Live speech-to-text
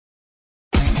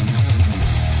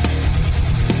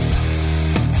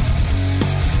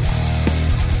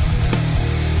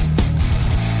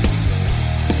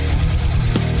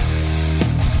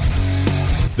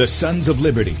The Sons of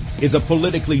Liberty is a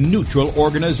politically neutral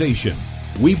organization.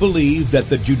 We believe that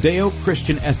the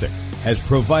Judeo-Christian ethic has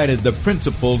provided the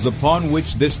principles upon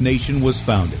which this nation was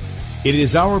founded. It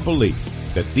is our belief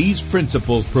that these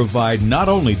principles provide not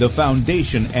only the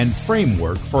foundation and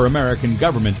framework for American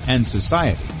government and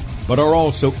society, but are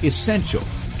also essential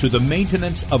to the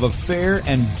maintenance of a fair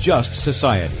and just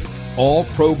society. All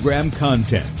program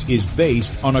content is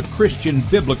based on a Christian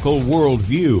biblical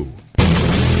worldview.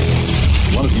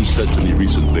 One of you said to me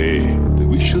recently that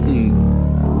we shouldn't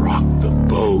rock the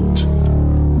boat.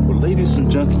 Well, ladies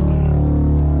and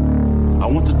gentlemen, I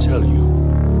want to tell you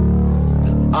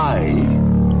that I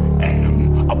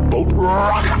am a boat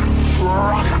rocker.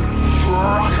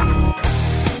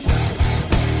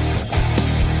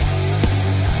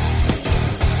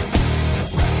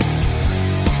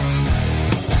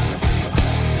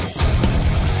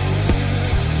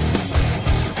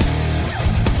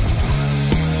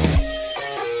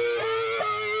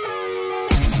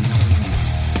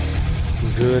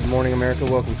 Good morning, America.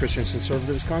 Welcome, Christians,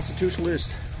 conservatives,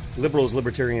 constitutionalists, liberals,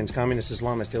 libertarians, communists,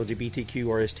 Islamists, LGBTQ,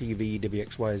 RSTV,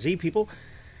 WXYZ people,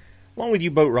 along with you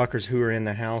boat rockers who are in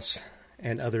the house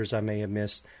and others I may have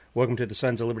missed. Welcome to the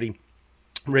Sons of Liberty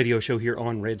radio show here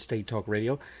on Red State Talk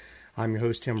Radio. I'm your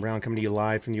host, Tim Brown, coming to you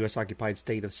live from the U.S.-occupied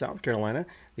state of South Carolina.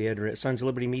 The editor at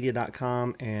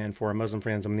sonsoflibertymedia.com. And for our Muslim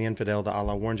friends, I'm the infidel that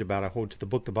Allah warns you about. I hold to the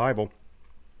book, the Bible,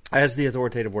 as the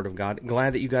authoritative word of God.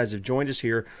 Glad that you guys have joined us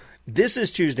here. This is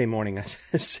Tuesday morning. I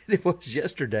said it was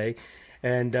yesterday.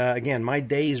 And again, my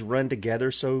days run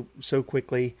together so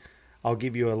quickly. I'll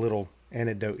give you a little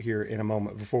anecdote here in a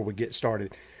moment before we get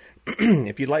started.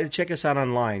 If you'd like to check us out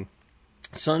online,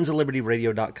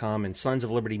 sonsoflibertyradio.com and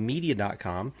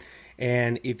sonsoflibertymedia.com.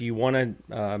 And if you want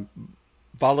to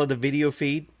follow the video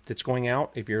feed that's going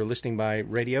out, if you're listening by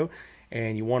radio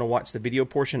and you want to watch the video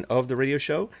portion of the radio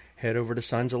show, head over to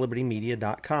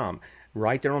sonsoflibertymedia.com.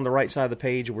 Right there on the right side of the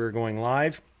page, we're going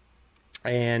live.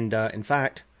 And in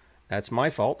fact, that's my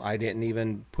fault. I didn't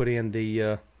even put in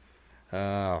the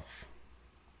thing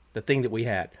that we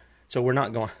had. So we're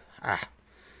not going...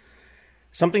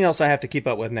 Something else I have to keep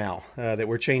up with now that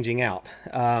we're changing out.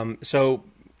 So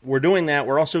we're doing that.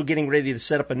 We're also getting ready to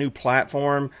set up a new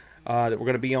platform that we're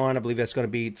going to be on. I believe that's going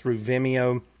to be through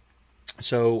Vimeo.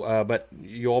 So, but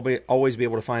you'll always be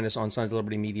able to find us on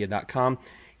sonsoflibertymedia.com.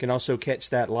 You can also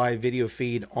catch that live video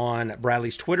feed on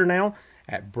Bradley's Twitter now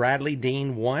at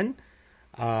BradleyDean1,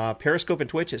 Periscope and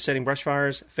Twitch at Setting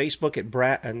Brushfires, Facebook at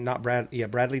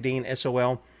Bradley Dean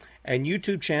SOL, and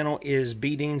YouTube channel is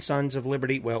B Dean Sons of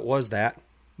Liberty. Well, it was that.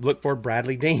 Look for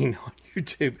Bradley Dean on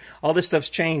YouTube. All this stuff's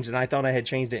changed, and I thought I had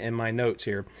changed it in my notes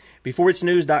here.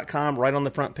 BeforeIt'sNews.com right on the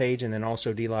front page, and then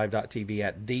also DLive.tv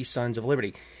at The Sons of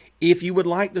Liberty. If you would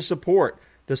like to support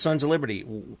the Sons of Liberty,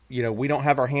 you know, we don't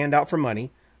have our hand out for money.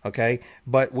 Okay,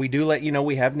 but we do let you know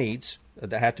we have needs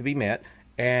that have to be met,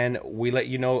 and we let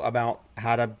you know about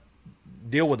how to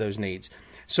deal with those needs.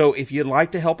 So if you'd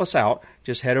like to help us out,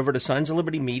 just head over to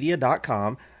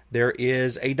sonsoflibertymedia.com. There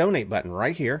is a donate button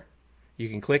right here. You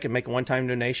can click and make a one-time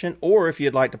donation, or if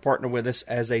you'd like to partner with us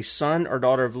as a son or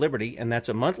daughter of liberty, and that's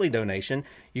a monthly donation,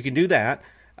 you can do that.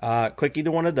 Click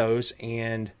either one of those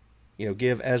and, you know,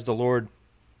 give as the Lord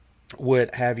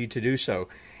would have you to do so.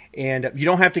 And you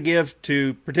don't have to give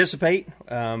to participate,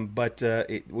 but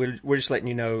we're just letting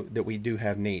you know that we do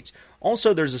have needs.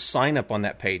 Also, there's a sign-up on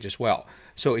that page as well.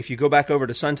 So if you go back over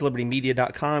to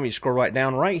sonsoflibertymedia.com, you scroll right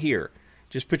down right here.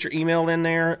 Just put your email in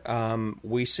there.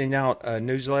 We send out a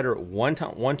newsletter once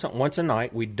a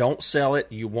night. We don't sell it.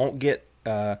 You won't get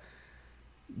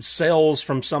sales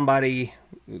from somebody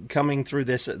coming through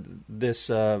this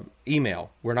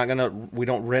email. We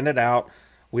don't rent it out.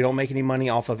 We don't make any money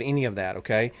off of any of that,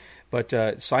 okay?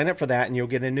 But sign up for that, and you'll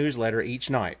get a newsletter each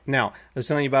night. Now, let's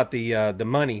tell you about the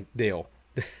money deal,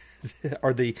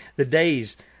 or the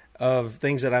days of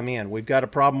things that I'm in. We've got a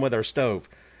problem with our stove.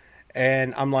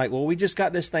 And I'm like, well, we just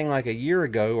got this thing like a year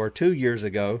ago or 2 years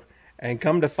ago, and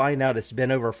come to find out it's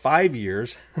been over 5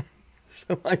 years.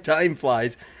 So my time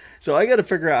flies. So I got to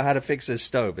figure out how to fix this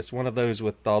stove. It's one of those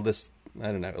with all this, I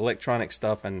don't know, electronic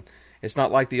stuff, and it's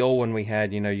not like the old one we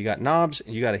had. You know, you got knobs,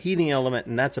 you got a heating element,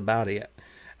 and that's about it.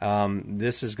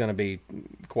 This is going to be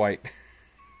quite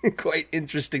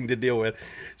interesting to deal with.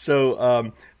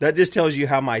 So that just tells you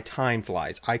how my time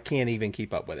flies. I can't even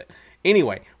keep up with it.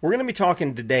 Anyway, we're going to be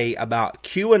talking today about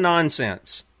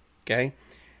Q-Anonsense. Okay,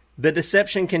 the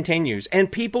deception continues,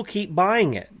 and people keep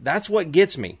buying it. That's what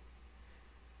gets me.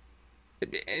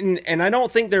 And I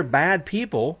don't think they're bad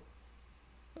people.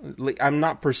 I'm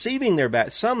not perceiving they're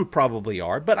bad. Some probably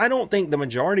are, but I don't think the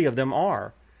majority of them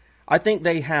are. I think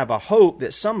they have a hope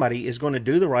that somebody is going to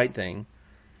do the right thing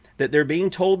that they're being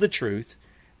told the truth,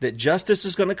 that justice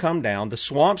is going to come down, the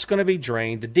swamp's going to be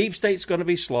drained, the deep state's going to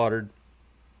be slaughtered,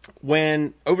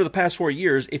 when over the past 4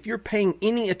 years, if you're paying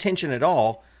any attention at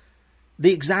all,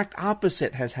 the exact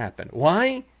opposite has happened.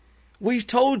 Why? We've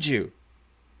told you.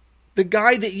 The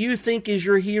guy that you think is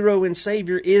your hero and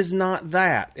savior is not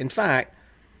that. In fact,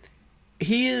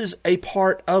 he is a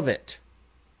part of it.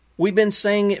 We've been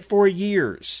saying it for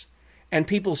years, and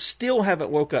people still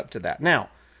haven't woke up to that. Now,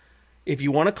 if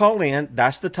you want to call in,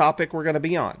 that's the topic we're going to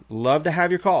be on. Love to have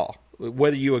your call.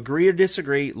 Whether you agree or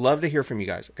disagree, love to hear from you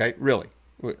guys, okay? Really.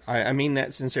 I mean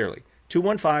that sincerely.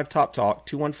 215-TOP-TALK,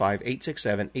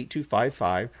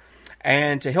 215-867-8255.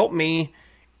 And to help me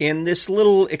in this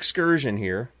little excursion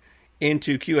here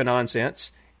into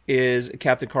Q-Anonsense is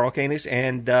Captain Carl Koenig,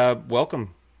 and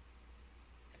welcome.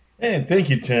 And thank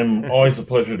you, Tim. Always a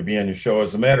pleasure to be on your show.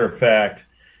 As a matter of fact,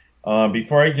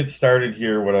 before I get started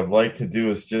here, what I'd like to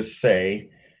do is just say,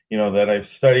 that I've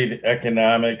studied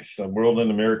economics, world and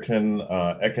American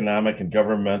economic and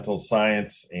governmental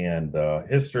science and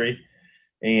history.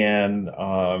 And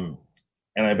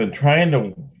I've been trying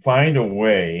to find a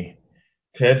way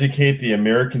to educate the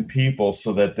American people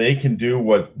so that they can do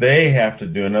what they have to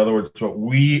do. In other words, what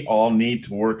we all need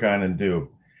to work on and do.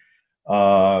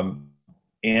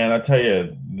 And I'll tell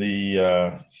you,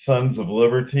 the Sons of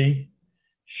Liberty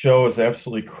show is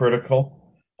absolutely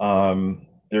critical.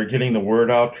 They're getting the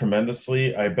word out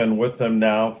tremendously. I've been with them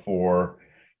now for,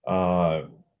 about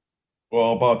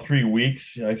 3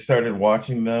 weeks. I started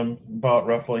watching them about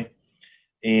roughly.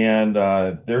 And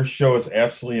their show is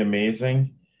absolutely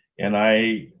amazing. And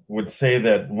I would say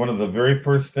that one of the very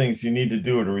first things you need to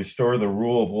do to restore the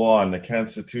rule of law and the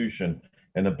Constitution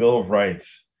and the Bill of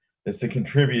Rights is to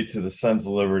contribute to the Sons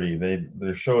of Liberty.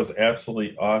 Their show is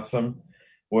absolutely awesome.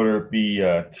 Whether it be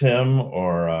Tim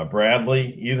or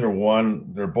Bradley, either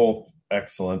one, they're both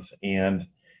excellent. And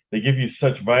they give you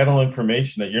such vital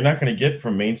information that you're not going to get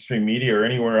from mainstream media or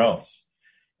anywhere else.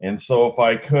 And so if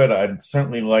I could, I'd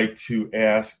certainly like to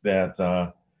ask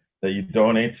that you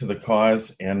donate to the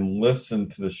cause and listen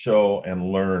to the show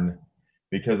and learn,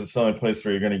 because it's the only place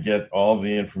where you're going to get all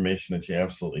the information that you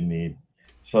absolutely need.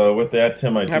 So with that,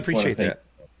 Tim, I appreciate that.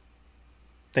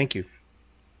 Thank you.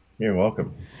 You're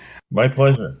welcome. My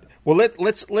pleasure. Well,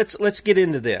 let's get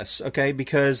into this, okay?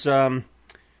 Because I've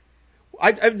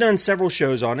done several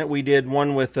shows on it. We did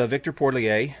one with Victor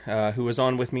Porlier, who was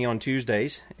on with me on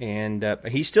Tuesdays, and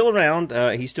he's still around.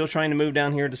 He's still trying to move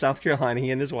down here to South Carolina,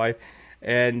 he and his wife.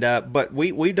 And but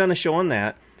we've done a show on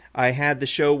that. I had the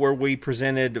show where we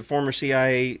presented former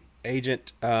CIA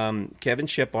agent Kevin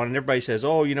Shipp on, and everybody says,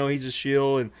 "Oh, he's a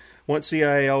shill and once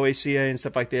CIA, always CIA," and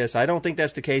stuff like this. I don't think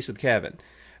that's the case with Kevin.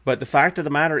 But the fact of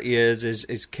the matter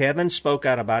is Kevin spoke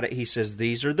out about it. He says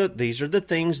these are the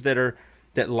things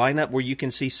that line up where you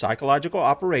can see psychological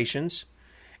operations,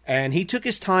 and he took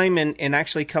his time in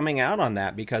actually coming out on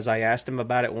that, because I asked him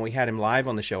about it when we had him live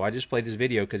on the show. I just played his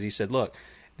video because he said, "Look,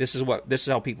 this is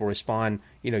how people respond.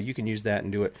 You can use that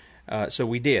and do it." So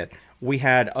we did. We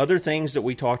had other things that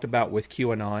we talked about with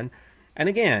QAnon, and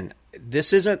again,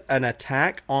 this isn't an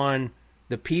attack on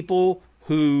the people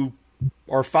who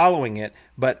are following it,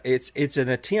 but it's an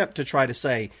attempt to try to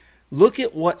say, look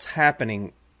at what's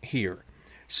happening here.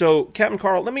 So, Captain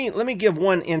Carl, let me give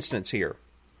one instance here.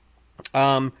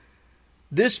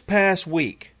 This past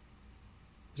week,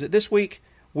 is it this week?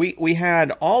 We had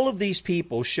all of these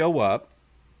people show up,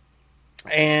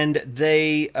 and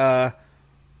they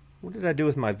what did I do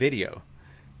with my video?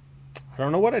 I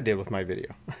don't know what I did with my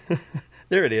video.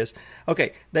 There it is.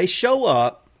 Okay, they show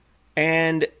up,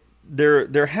 and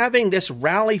they're having this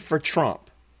rally for Trump,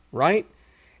 right?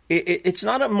 It's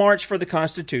not a march for the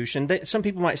Constitution. Some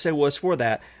people might say, well, it's for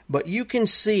that. But you can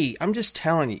see, I'm just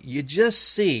telling you, you just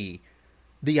see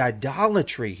the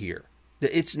idolatry here.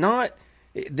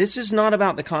 This is not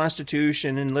about the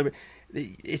Constitution and liberty.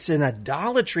 It's an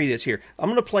idolatry that's here. I'm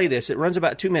going to play this. It runs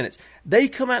about 2 minutes. They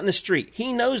come out in the street.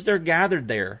 He knows they're gathered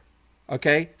there,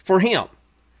 okay, for him.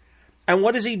 And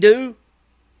what does he do?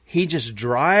 He just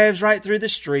drives right through the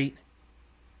street,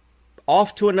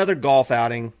 off to another golf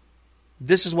outing.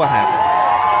 This is what happened.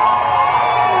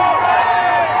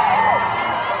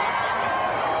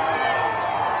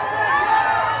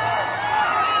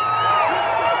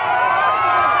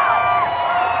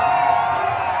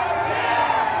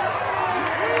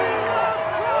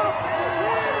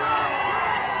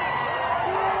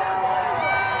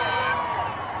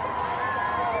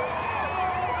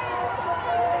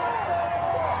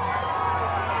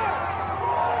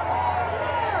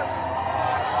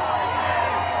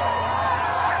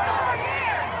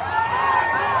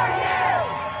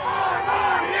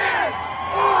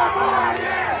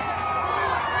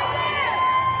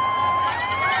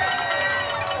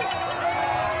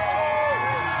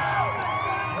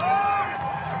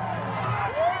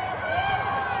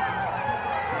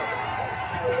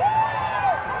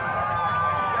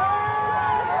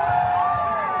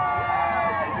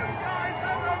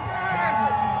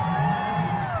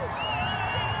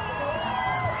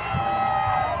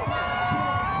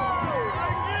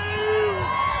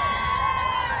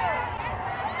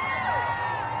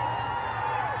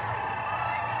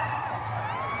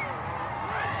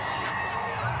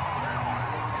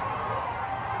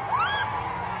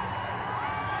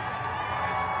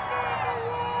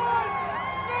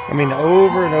 I mean,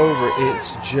 over and over,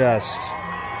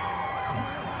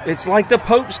 it's like the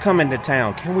Pope's coming to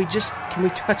town. Can we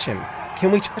touch him?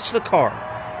 Can we touch the car?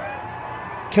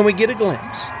 Can we get a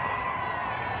glimpse?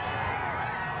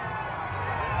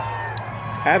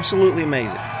 Absolutely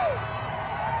amazing.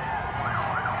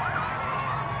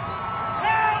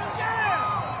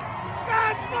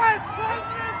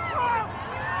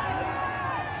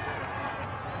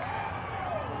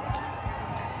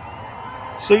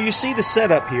 So you see the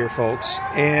setup here, folks,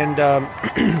 and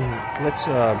let's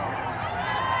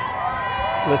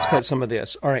cut some of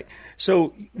this. All right,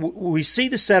 so we see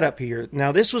the setup here.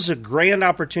 Now, this was a grand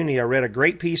opportunity. I read a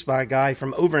great piece by a guy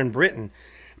from over in Britain.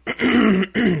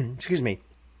 Excuse me.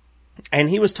 And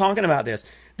he was talking about this.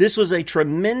 This was a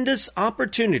tremendous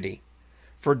opportunity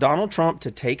for Donald Trump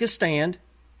to take a stand,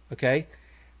 okay,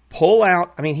 pull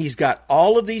out. I mean, he's got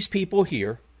all of these people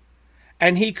here,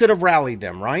 and he could have rallied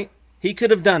them, right? He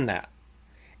could have done that.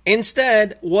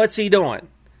 Instead, what's he doing?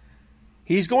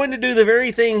 He's going to do the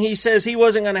very thing he says he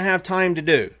wasn't going to have time to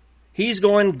do. He's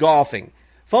going golfing.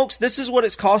 Folks, this is what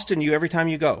it's costing you every time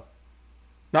you go.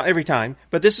 Not every time,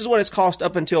 but this is what it's cost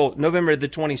up until November the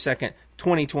 22nd,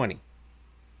 2020.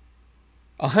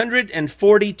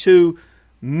 $142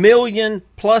 million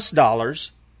plus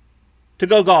to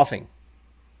go golfing.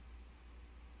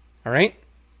 All right?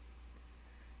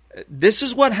 This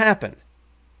is what happened.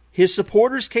 His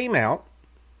supporters came out.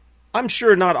 I'm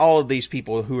sure not all of these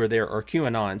people who are there are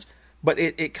QAnons, but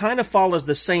it kind of follows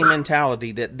the same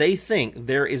mentality that they think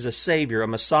there is a savior, a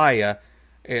Messiah.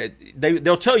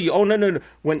 They'll tell you, oh, no.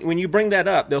 When you bring that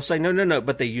up, they'll say, no.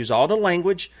 But they use all the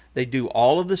language. They do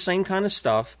all of the same kind of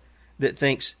stuff that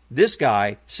thinks this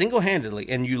guy single-handedly,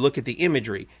 and you look at the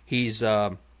imagery, he's,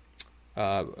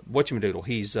 whatchamadoodle,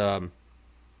 he's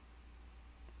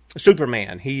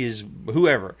Superman, he is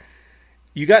whoever.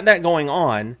 You got that going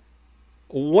on.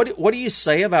 What do you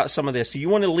say about some of this? Do you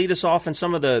want to lead us off in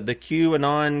some of the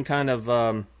QAnon kind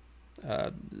of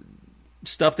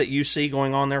stuff that you see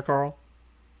going on there, Carl?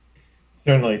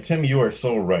 Certainly. Tim, you are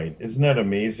so right. Isn't that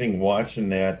amazing watching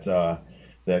that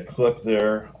clip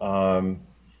there?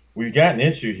 We've got an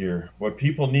issue here. What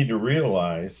people need to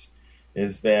realize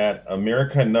is that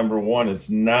America, number one, is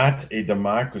not a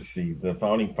democracy. The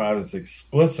Founding Fathers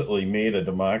explicitly made a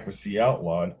democracy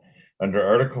outlawed under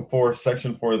Article 4,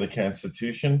 Section 4 of the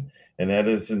Constitution, and that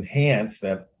is enhanced,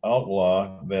 that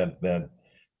outlaw, that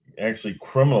actually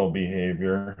criminal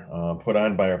behavior put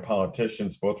on by our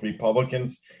politicians, both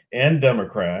Republicans and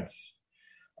Democrats,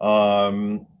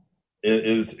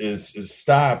 is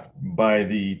stopped by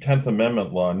the 10th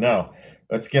Amendment law. Now,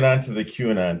 let's get on to the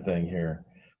QAnon thing here.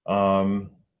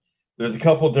 There's a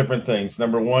couple different things.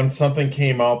 Number one, something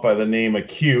came out by the name of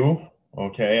Q,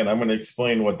 okay, and I'm going to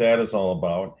explain what that is all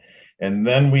about. And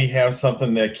then we have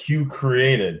something that Q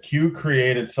created. Q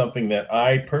created something that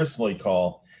I personally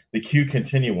call the Q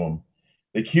continuum.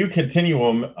 The Q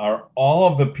continuum are all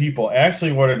of the people.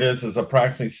 Actually, what it is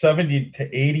approximately 70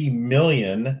 to 80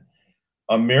 million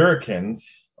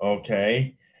Americans,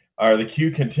 okay, are the Q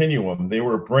continuum. They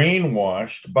were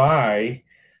brainwashed by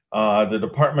the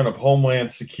Department of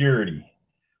Homeland Security.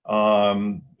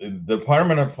 The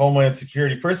Department of Homeland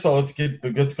Security, first of all,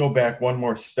 let's go back one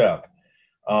more step.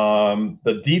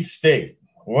 The deep state.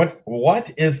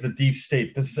 What is the deep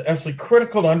state? This is absolutely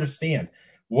critical to understand.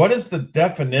 What is the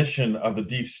definition of the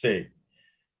deep state?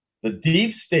 The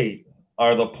deep state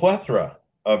are the plethora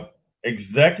of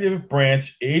executive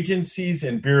branch agencies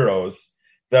and bureaus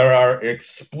that are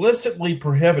explicitly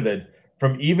prohibited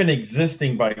from even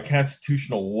existing by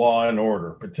constitutional law and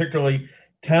order, particularly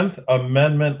 10th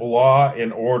Amendment law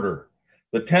and order.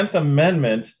 The 10th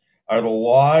Amendment are the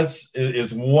laws,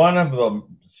 is one of the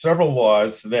several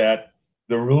laws that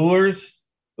the rulers,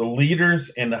 the leaders,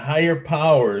 and the higher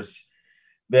powers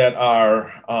that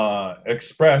are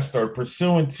expressed or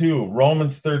pursuant to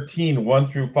Romans 13,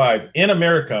 1 through 5 in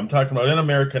America. I'm talking about in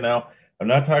America now. I'm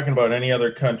not talking about any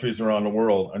other countries around the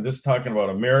world. I'm just talking about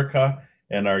America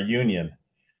and our union.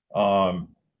 The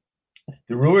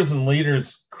rulers and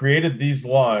leaders created these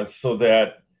laws so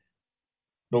that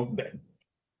the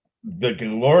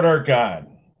Lord our God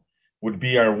would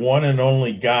be our one and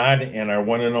only God and our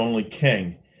one and only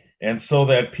King. And so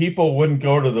that people wouldn't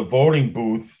go to the voting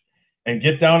booth and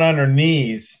get down on their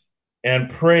knees and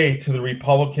pray to the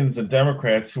Republicans and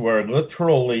Democrats who are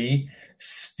literally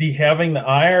having the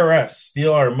IRS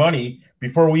steal our money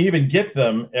before we even get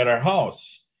them at our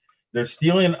house. They're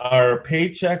stealing our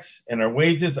paychecks and our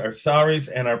wages, our salaries,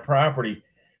 and our property,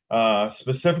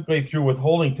 specifically through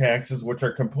withholding taxes, which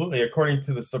are completely, according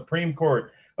to the Supreme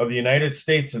Court of the United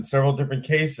States in several different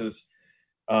cases,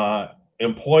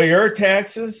 employer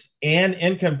taxes and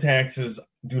income taxes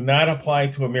do not apply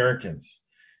to Americans.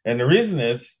 And the reason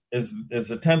is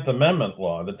the 10th Amendment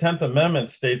law. The 10th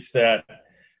Amendment states that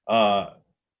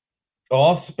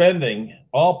all spending,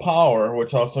 all power,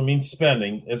 which also means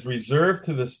spending, is reserved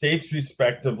to the states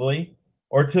respectively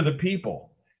or to the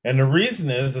people. And the reason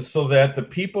is so that the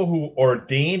people who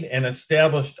ordained and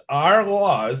established our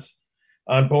laws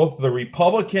on both the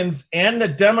Republicans and the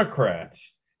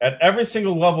Democrats at every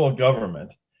single level of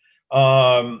government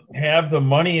have the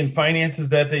money and finances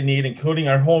that they need, including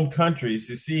our home countries.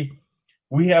 You see,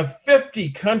 we have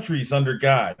 50 countries under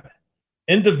God,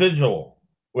 individual,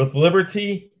 with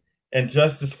liberty and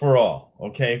justice for all,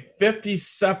 okay? 50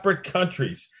 separate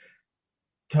countries.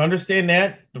 To understand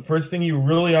that, the first thing you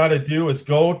really ought to do is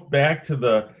go back to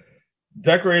the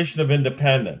Declaration of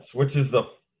Independence, which is the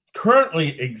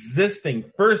currently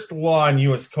existing first law in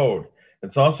U.S. Code.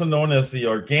 It's also known as the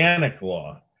Organic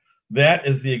Law. That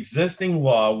is the existing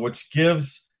law which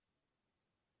gives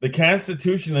the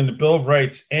Constitution and the Bill of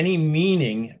Rights any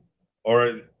meaning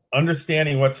or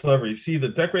understanding whatsoever. You see, the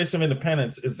Declaration of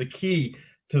Independence is the key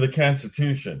to the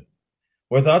Constitution.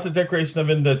 Without the Declaration of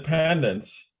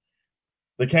Independence,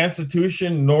 the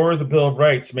Constitution nor the Bill of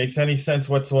Rights makes any sense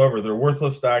whatsoever. They're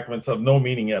worthless documents of no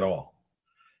meaning at all.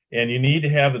 And you need to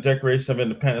have the Declaration of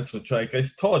Independence, which, like I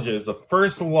told you, is the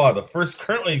first law, the first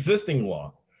currently existing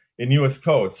law in U.S.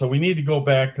 Code. So we need to go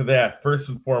back to that first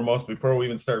and foremost before we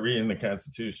even start reading the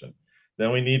Constitution.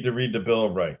 Then we need to read the Bill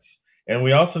of Rights. And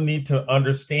we also need to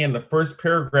understand the first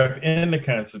paragraph in the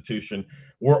Constitution,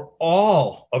 where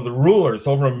all of the rulers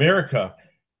over America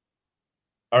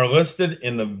are listed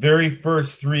in the very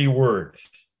first three words.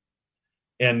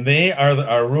 And they are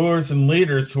our rulers and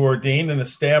leaders who ordained and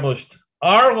established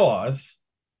our laws,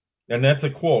 and that's a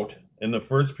quote in the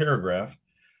first paragraph,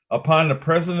 upon the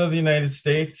President of the United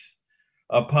States,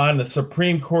 upon the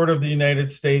Supreme Court of the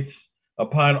United States,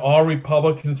 upon all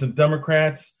Republicans and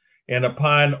Democrats, and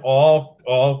upon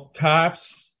all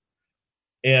cops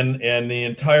and the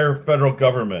entire federal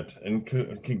government. And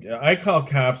I call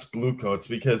cops blue coats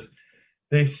because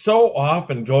they so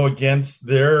often go against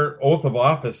their oath of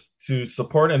office to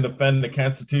support and defend the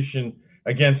Constitution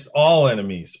against all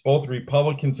enemies, both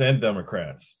Republicans and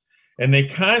Democrats. And they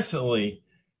constantly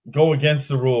go against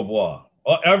the rule of law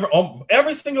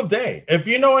every single day. If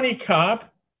you know any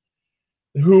cop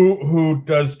who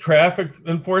does traffic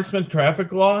enforcement,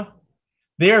 traffic law,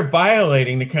 they are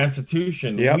violating the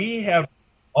Constitution. Yep. We have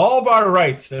all of our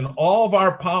rights and all of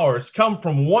our powers come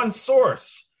from one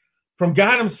source, from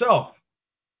God himself.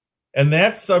 And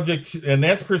that's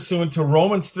that's pursuant to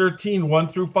Romans 13, 1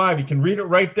 through 5. You can read it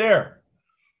right there.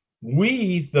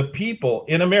 We, the people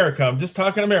in America, I'm just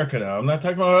talking America now. I'm not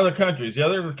talking about other countries. The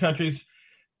other countries,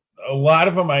 a lot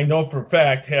of them I know for a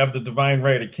fact have the divine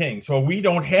right of king. So we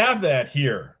don't have that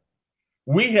here.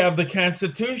 We have the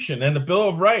Constitution and the Bill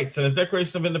of Rights and the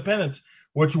Declaration of Independence,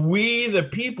 which we, the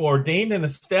people, ordained and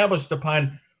established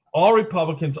upon all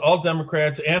Republicans, all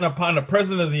Democrats, and upon the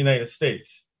President of the United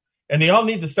States. And they all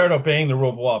need to start obeying the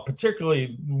rule of law.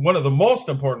 Particularly, one of the most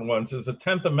important ones is the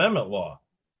 10th Amendment law,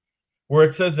 where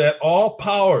it says that all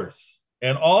powers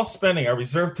and all spending are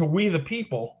reserved to we, the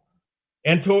people,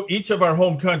 and to each of our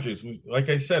home countries. Like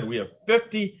I said, we have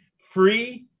 50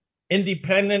 free,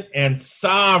 independent, and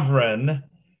sovereign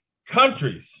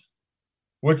countries,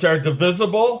 which are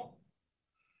divisible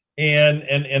and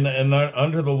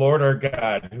under the Lord our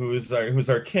God, who's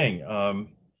our King.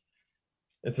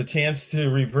 It's a chance to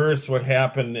reverse what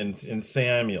happened in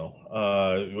Samuel,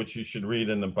 which you should read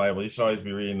in the Bible. You should always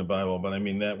be reading the Bible, but I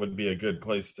mean, that would be a good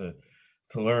place to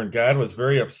learn. God was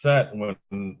very upset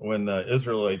when the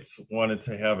Israelites wanted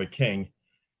to have a king,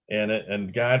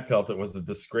 and God felt it was a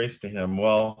disgrace to him.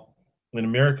 Well, in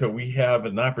America, we have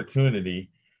an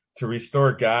opportunity to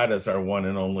restore God as our one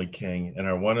and only King and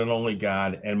our one and only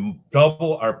God, and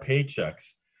double our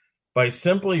paychecks by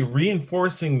simply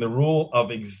reinforcing the rule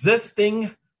of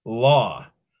existing law,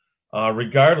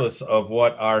 regardless of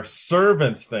what our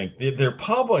servants think. They're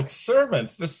public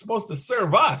servants. They're supposed to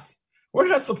serve us. We're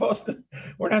not supposed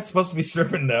to be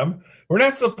serving them. We're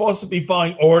not supposed to be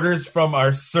following orders from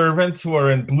our servants who are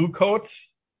in blue coats,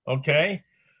 okay?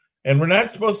 And we're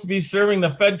not supposed to be serving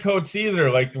the Fed coats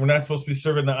either. Like, we're not supposed to be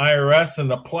serving the IRS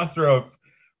and the plethora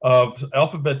of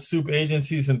alphabet soup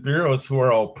agencies and bureaus who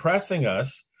are oppressing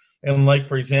us. And like,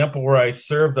 for example, where I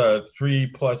served a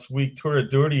 3+ week tour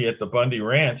of duty at the Bundy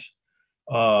Ranch,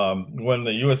 when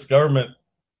the U.S. government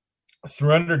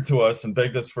surrendered to us and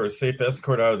begged us for a safe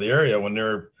escort out of the area, when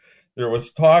there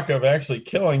was talk of actually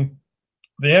killing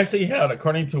They actually had,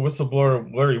 according to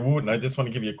whistleblower Larry Wooten, I just want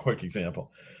to give you a quick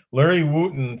example. Larry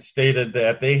Wooten stated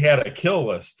that they had a kill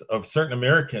list of certain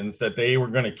Americans that they were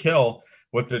going to kill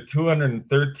with their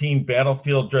 213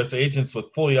 battlefield dress agents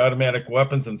with fully automatic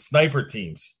weapons and sniper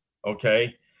teams.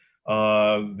 Okay.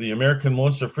 The American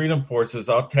Militia Freedom Forces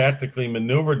out tactically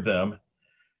maneuvered them,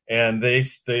 and they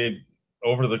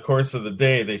over the course of the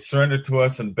day, they surrendered to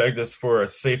us and begged us for a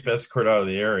safe escort out of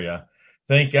the area.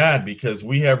 Thank God, because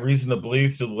we have reason to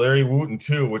believe through Larry Wooten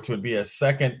too, which would be a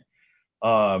second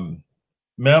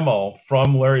memo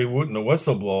from Larry Wooten, a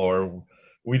whistleblower.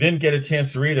 We didn't get a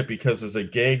chance to read it because there's a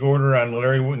gag order on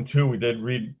Larry Wooten 2. We did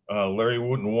read Larry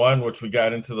Wooten 1, which we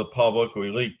got into the public.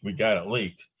 We got it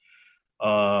leaked,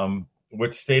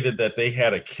 which stated that they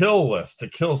had a kill list to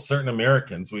kill certain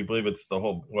Americans. We believe it's the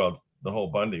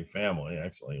whole Bundy family,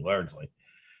 actually, largely.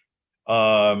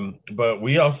 But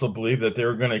we also believe that they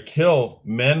were going to kill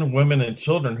men, women, and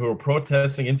children who were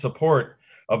protesting in support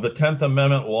of the 10th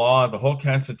Amendment law, the whole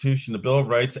Constitution, the Bill of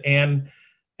Rights, and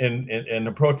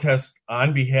the protest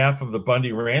on behalf of the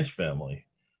Bundy Ranch family.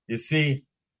 You see,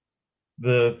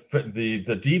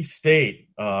 the deep state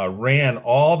ran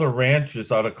all the ranches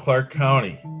out of Clark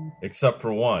County except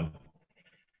for one,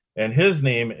 and his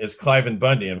name is Cliven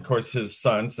Bundy, and of course his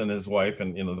sons and his wife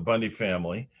and the Bundy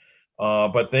family.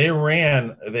 But there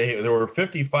were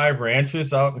 55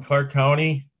 ranches out in Clark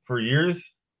County for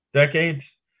years,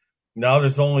 decades. Now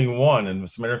there's only one. And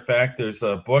as a matter of fact, there's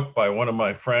a book by one of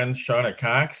my friends, Shauna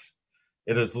Cox.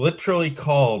 It is literally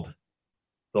called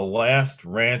The Last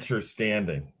Rancher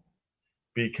Standing,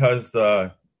 because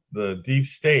the deep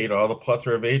state, all the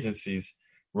plethora of agencies,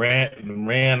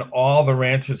 ran all the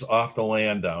ranches off the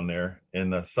land down there in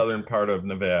the southern part of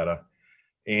Nevada.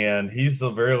 And he's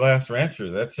the very last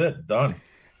rancher. That's it. Done.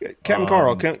 Captain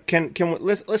Carl,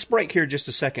 let's break here just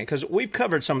a second, because we've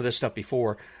covered some of this stuff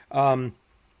before,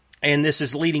 and this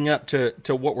is leading up to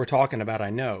what we're talking about, I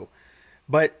know.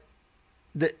 But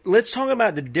let's talk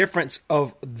about the difference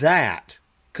of that,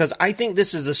 because I think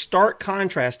this is a stark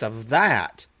contrast of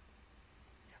that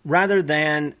rather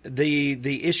than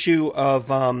the issue of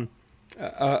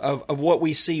what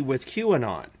we see with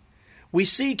QAnon. We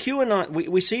see QAnon.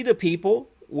 We see the people,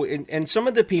 and some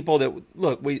of the people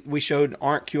that we showed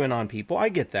aren't QAnon people. I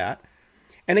get that.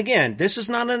 And again, this is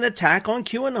not an attack on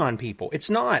QAnon people. It's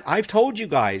not. I've told you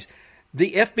guys,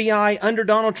 the FBI under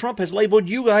Donald Trump has labeled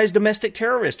you guys domestic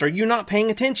terrorists. Are you not paying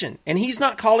attention? And he's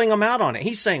not calling them out on it.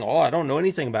 He's saying, "Oh, I don't know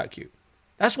anything about Q."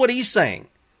 That's what he's saying.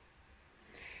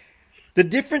 The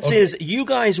difference is you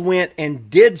guys went and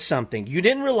did something. You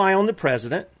didn't rely on the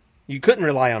president. You couldn't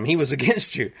rely on him. He was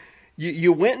against you.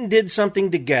 You went and did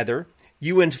something together.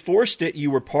 You enforced it. You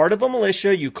were part of a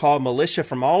militia. You called militia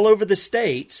from all over the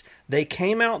states. They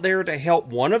came out there to help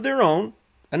one of their own,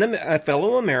 a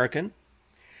fellow American.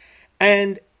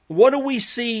 And what do we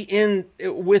see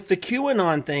with the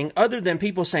QAnon thing other than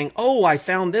people saying, "Oh, I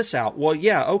found this out"? Well,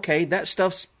 yeah, okay, that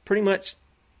stuff's pretty much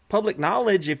public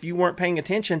knowledge if you weren't paying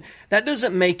attention. That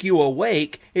doesn't make you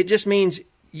awake. It just means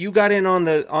you got in on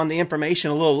the information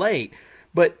a little late.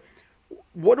 But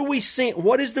what do we see?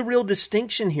 What is the real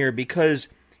distinction here? Because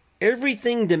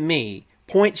everything to me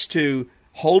points to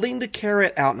holding the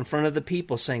carrot out in front of the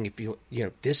people, saying, "If you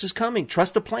this is coming,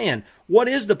 trust the plan." What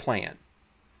is the plan?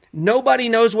 Nobody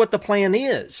knows what the plan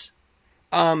is.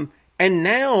 And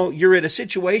now you're at a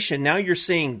situation. Now you're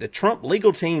seeing the Trump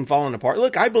legal team falling apart.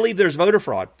 Look, I believe there's voter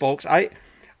fraud, folks. I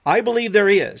believe there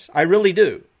is. I really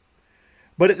do.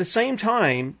 But at the same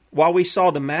time, while we saw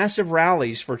the massive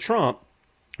rallies for Trump,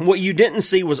 what you didn't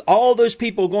see was all those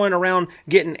people going around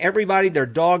getting everybody, their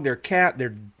dog, their cat,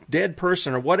 their dead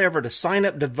person or whatever, to sign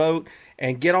up to vote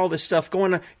and get all this stuff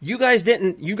going on. You guys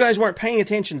weren't paying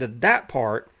attention to that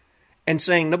part and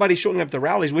saying nobody's showing up at the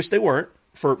rallies, which they weren't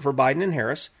for Biden and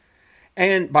Harris.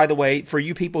 And by the way, for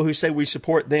you people who say we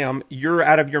support them, you're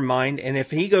out of your mind. And if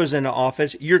he goes into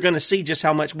office, you're going to see just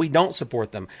how much we don't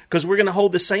support them, because we're going to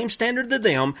hold the same standard to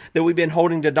them that we've been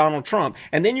holding to Donald Trump.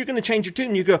 And then you're going to change your tune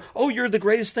and you go, "Oh, you're the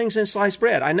greatest thing since sliced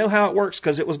bread." I know how it works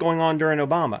because it was going on during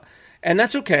Obama. And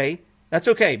that's okay. That's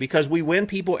okay, because we win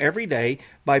people every day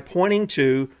by pointing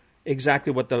to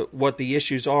exactly what the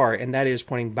issues are. And that is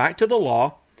pointing back to the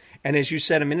law. And as you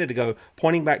said a minute ago,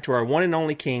 pointing back to our one and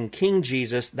only King, King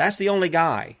Jesus. That's the only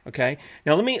guy. Okay.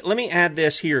 Now let me add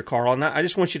this here, Carl, and I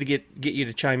just want you to get you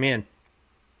to chime in.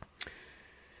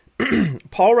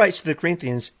 Paul writes to the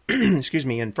Corinthians, in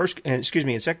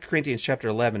 2 Corinthians chapter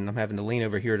 11. I'm having to lean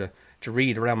over here to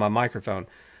read around my microphone.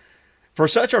 "For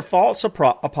such are false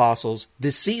apostles,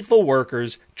 deceitful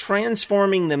workers,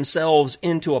 transforming themselves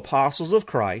into apostles of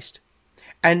Christ.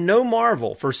 And no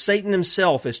marvel, for Satan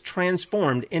himself is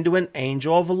transformed into an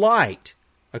angel of light.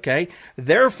 Okay?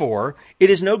 Therefore, it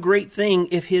is no great thing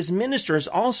if his ministers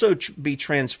also be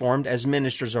transformed as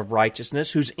ministers of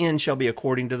righteousness, whose end shall be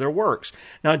according to their works.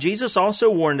 Now, Jesus also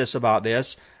warned us about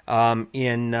this I'm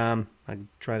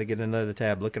trying to get another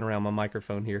tab, looking around my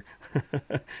microphone here.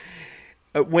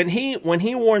 When he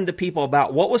warned the people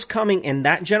about what was coming in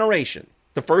that generation,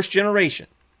 the first generation,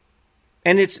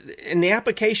 and the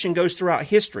application goes throughout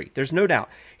history, there's no doubt.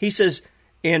 He says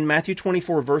in Matthew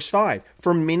 24, verse 5,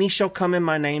 "For many shall come in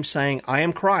my name, saying, I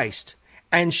am Christ,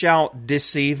 and shall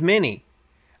deceive many."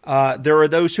 There are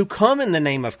those who come in the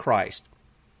name of Christ.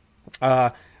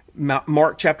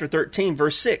 Mark chapter 13,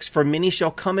 verse 6, "For many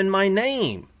shall come in my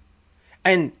name,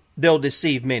 and they'll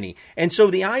deceive many." And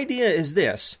so the idea is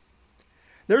this.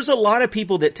 There's a lot of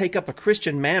people that take up a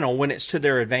Christian mantle when it's to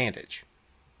their advantage.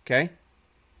 Okay?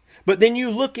 But then you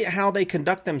look at how they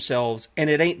conduct themselves, and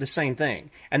it ain't the same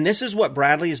thing. And this is what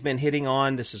Bradley has been hitting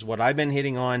on. This is what I've been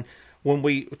hitting on when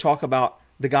we talk about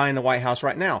the guy in the White House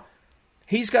right now.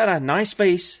 He's got a nice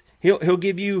face. He'll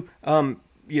give you,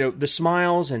 the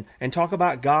smiles and talk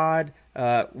about God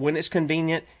when it's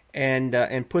convenient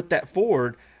and put that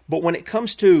forward. But when it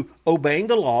comes to obeying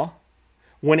the law,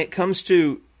 when it comes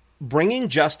to bringing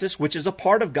justice, which is a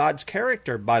part of God's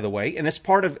character, by the way, and it's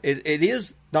part of it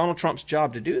is Donald Trump's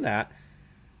job to do that.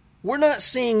 We're not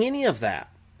seeing any of that.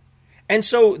 And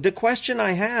so the question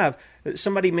I have,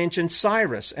 somebody mentioned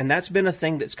Cyrus, and that's been a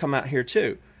thing that's come out here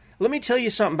too. Let me tell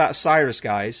you something about Cyrus,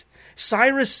 guys.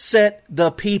 Cyrus set the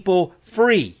people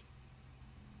free.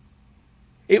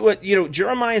 It was,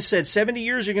 Jeremiah said 70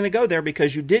 years you're going to go there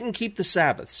because you didn't keep the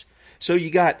Sabbaths. So you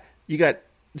got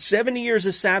 70 years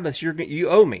of Sabbaths you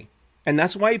owe me. And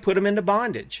that's why he put them into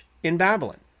bondage in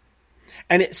Babylon.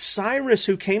 And it's Cyrus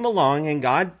who came along, and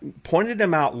God pointed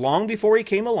him out long before he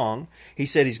came along. He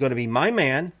said, he's going to be my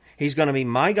man. He's going to be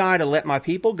my guy to let my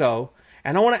people go.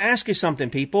 And I want to ask you something,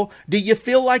 people. Do you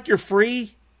feel like you're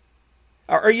free?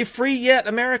 Are you free yet,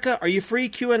 America? Are you free,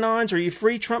 QAnons? Are you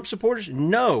free, Trump supporters?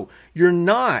 No, you're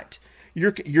not.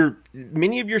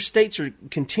 Many of your states are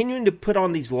continuing to put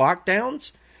on these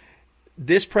lockdowns.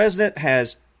 This president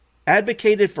has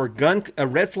advocated for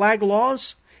red flag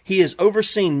laws. He has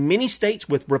overseen many states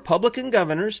with Republican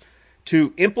governors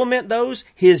to implement those.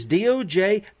 His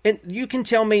DOJ, and you can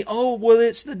tell me, oh, well,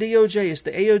 it's the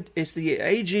DOJ, it's the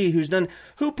AG who's done.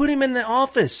 Who put him in the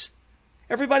office?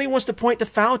 Everybody wants to point to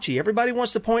Fauci. Everybody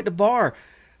wants to point to Barr.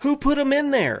 Who put him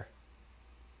in there?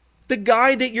 The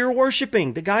guy that you're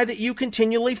worshiping, the guy that you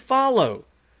continually follow.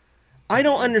 I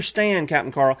don't understand,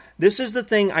 Captain Carl. This is the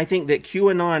thing I think that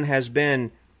QAnon has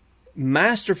been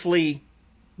masterfully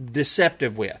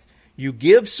deceptive with. You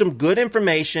give some good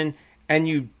information and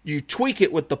you tweak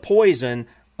it with the poison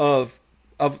of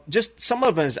just some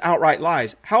of his outright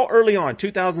lies. How early on,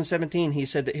 2017, he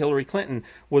said that Hillary Clinton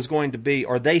was going to be,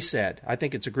 or they said, I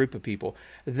think it's a group of people,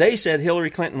 they said Hillary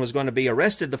Clinton was going to be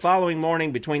arrested the following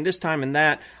morning between this time and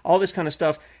that, all this kind of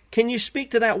stuff. Can you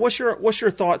speak to that? What's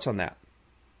your thoughts on that?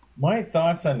 My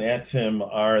thoughts on that, Tim,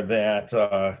 are that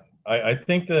I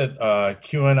think that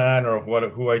QAnon, or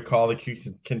who I call the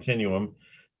Q Continuum,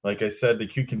 like I said, the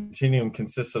Q Continuum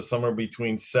consists of somewhere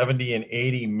between 70 and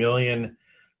 80 million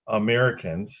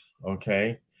Americans,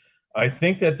 okay? I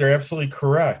think that they're absolutely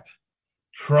correct.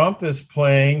 Trump is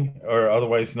playing, or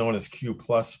otherwise known as Q+,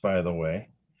 by the way.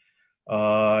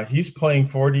 He's playing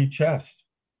 4D chess.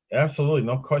 Absolutely,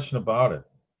 no question about it.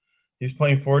 He's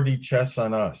playing 4D chess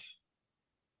on us.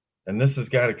 And this has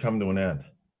got to come to an end.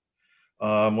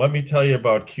 Let me tell you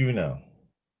about Q now.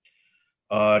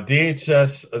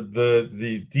 DHS,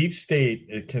 the deep state,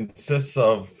 it consists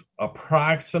of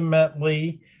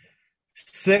approximately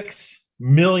 6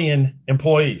 million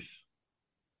employees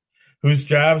whose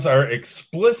jobs are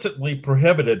explicitly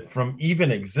prohibited from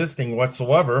even existing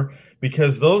whatsoever,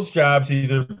 because those jobs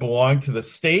either belong to the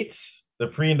states, the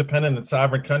free, independent, and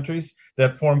sovereign countries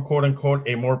that form, quote unquote,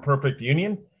 a more perfect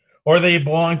union, or they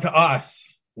belong to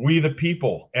us, we the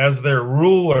people, as their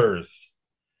rulers.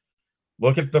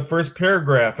 Look at the first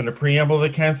paragraph in the preamble of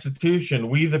the Constitution.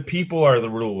 We the people are the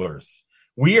rulers.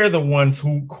 We are the ones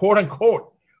who, quote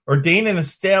unquote, ordained and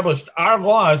established our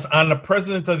laws on the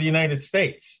President of the United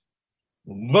States.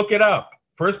 Look it up.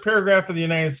 First paragraph of the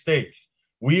United States.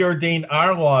 We ordained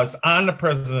our laws on the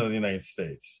President of the United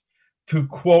States to,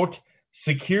 quote,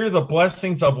 secure the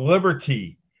blessings of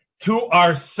liberty to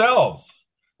ourselves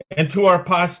and to our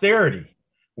posterity,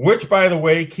 which, by the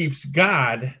way, keeps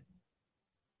God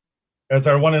as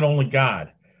our one and only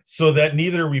God, so that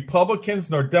neither Republicans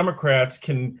nor Democrats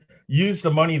can use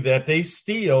the money that they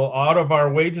steal out of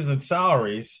our wages and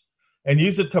salaries and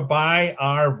use it to buy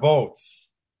our votes.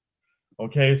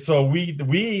 Okay, so we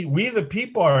the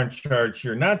people are in charge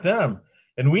here, not them.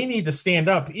 And we need to stand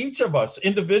up. Each of us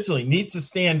individually needs to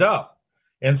stand up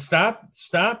and stop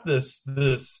this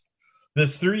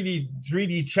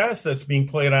 3D chess that's being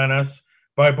played on us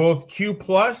by both Q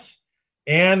plus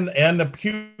and the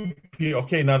Q.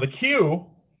 Okay, now the Q,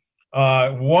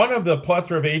 one of the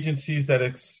plethora of agencies that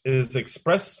is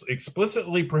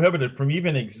explicitly prohibited from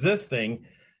even existing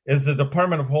is the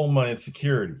Department of Homeland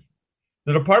Security.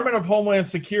 The Department of Homeland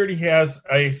Security has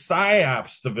a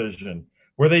PSYOPs division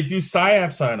where they do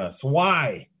PSYOPs on us.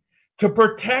 Why? To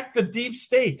protect the deep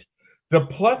state. The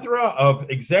plethora of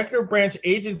executive branch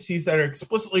agencies that are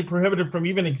explicitly prohibited from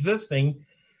even existing,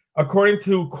 according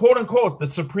to, quote unquote, the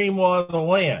supreme law of the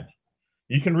land.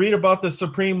 You can read about the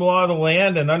supreme law of the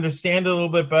land and understand it a little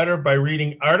bit better by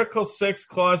reading Article 6,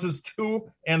 Clauses 2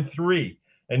 and 3.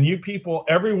 And you people,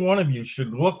 every one of you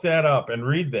should look that up and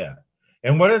read that.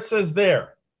 And what it says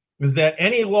there is that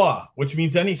any law, which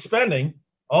means any spending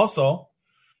also,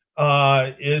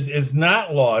 is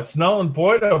not law. It's null and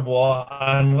void of law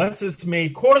unless it's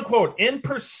made, quote unquote, in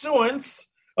pursuance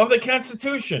of the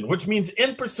Constitution, which means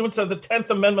in pursuance of the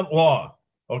 10th Amendment law.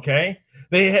 Okay?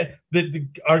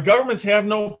 Our governments have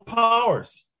no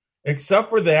powers except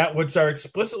for that which are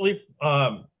explicitly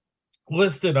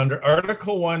listed under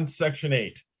Article 1, Section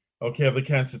 8, okay, of the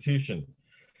Constitution.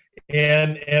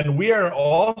 And we are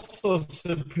also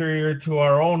superior to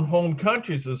our own home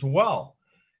countries as well.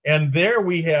 And there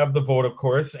we have the vote, of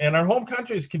course, and our home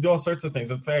countries can do all sorts of things.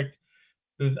 In fact,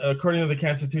 according to the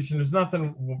Constitution, there's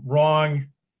nothing wrong.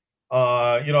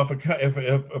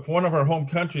 If one of our home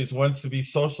countries wants to be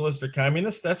socialist or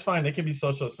communist, that's fine. They can be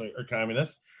socialist or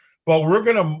communist. But we're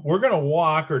gonna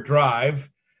walk or drive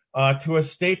to a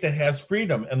state that has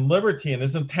freedom and liberty and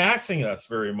isn't taxing us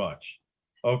very much.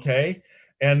 Okay.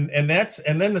 And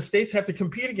then the states have to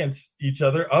compete against each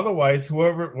other. Otherwise,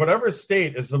 whatever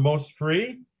state is the most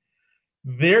free,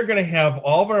 they're going to have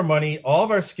all of our money, all of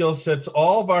our skill sets,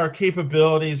 all of our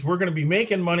capabilities. We're going to be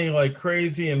making money like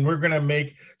crazy, and we're going to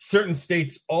make certain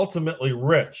states ultimately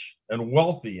rich and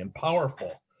wealthy and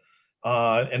powerful.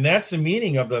 And that's the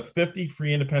meaning of the 50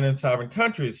 free, independent, sovereign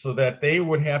countries, so that they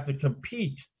would have to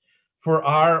compete for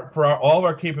all of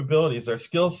our capabilities, our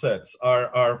skill sets,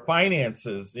 our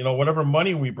finances, whatever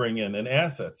money we bring in and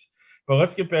assets. But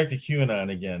let's get back to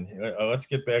QAnon again. Let's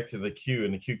get back to the Q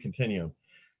and the Q continuum.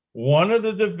 One of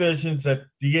the divisions at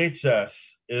DHS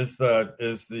is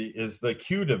the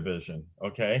Q division.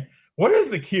 Okay, what is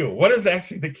the Q? What is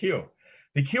actually the Q?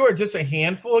 The Q are just a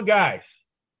handful of guys,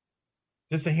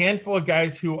 they're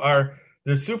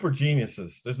super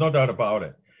geniuses. There's no doubt about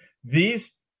it.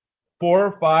 These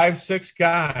 4, 5, 6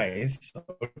 guys,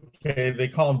 okay, they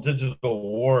call them digital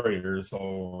warriors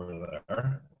over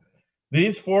there.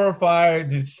 These 5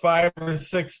 or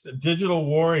 6 digital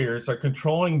warriors are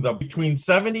controlling between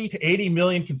 70 to 80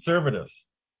 million conservatives.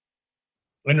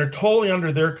 And they're totally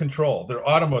under their control. They're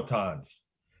automatons.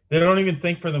 They don't even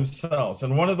think for themselves.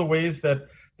 And one of the ways that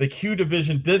the Q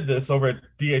division did this over at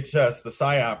DHS, the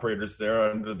PSY operators there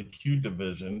under the Q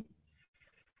division,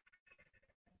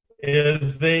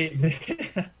 is they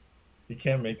you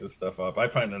can't make this stuff up. I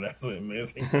find it absolutely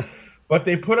amazing. But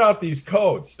they put out these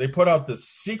codes. They put out this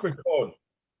secret code.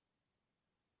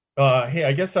 Hey,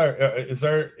 I guess is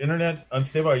our internet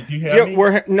unstable? Do you have me?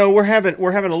 We're having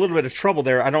a little bit of trouble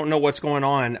there. I don't know what's going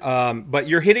on. But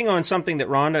you're hitting on something that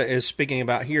Rhonda is speaking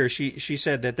about here. She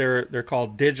said that they're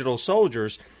called digital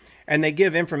soldiers, and they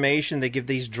give information. They give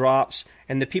these drops,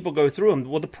 and the people go through them.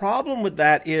 Well, the problem with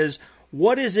that is,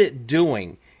 what is it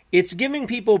doing? It's giving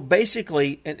people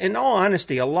basically, in all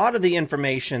honesty, a lot of the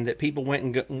information that people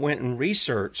went and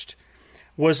researched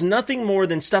was nothing more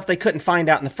than stuff they couldn't find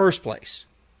out in the first place.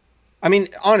 I mean,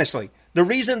 honestly, the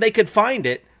reason they could find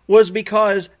it was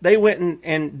because they went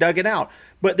and dug it out.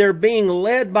 But they're being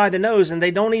led by the nose, and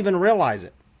they don't even realize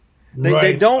it.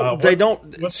 They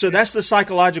don't. So that's the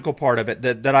psychological part of it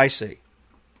that I see.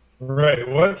 Right.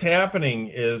 What's happening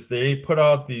is they put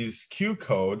out these Q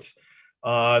codes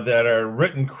that are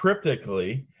written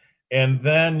cryptically, and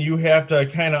then you have to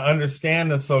kind of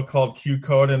understand the so-called Q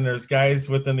code, and there's guys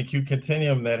within the Q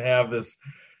continuum that have this.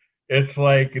 It's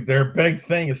like their big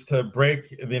thing is to break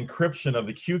the encryption of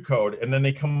the Q code, and then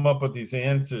they come up with these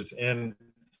answers. And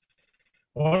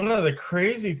one of the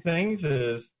crazy things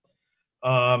is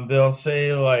they'll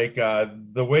say, like,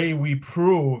 the way we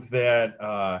prove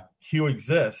that Q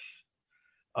exists,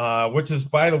 which is,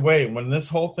 by the way, when this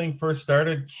whole thing first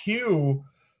started, Q,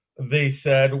 they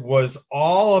said, was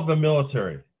all of the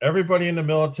military. Everybody in the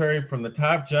military, from the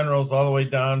top generals all the way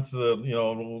down to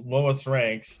the lowest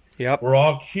ranks, were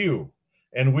all Q.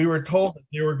 And we were told that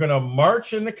they were going to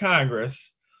march into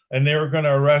Congress and they were going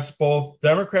to arrest both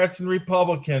Democrats and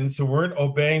Republicans who weren't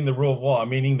obeying the rule of law,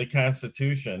 meaning the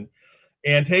Constitution,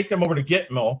 and take them over to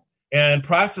Gitmo and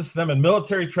process them in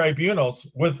military tribunals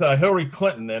with Hillary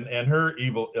Clinton and her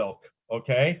evil ilk,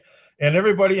 okay? And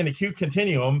everybody in the Q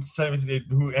continuum,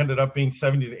 who ended up being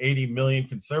 70 to 80 million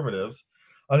conservatives,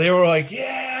 they were like,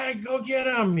 yeah, go get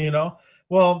them, you know?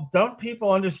 Well, don't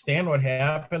people understand what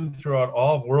happened throughout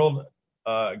all of world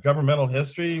governmental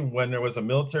history when there was a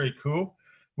military coup?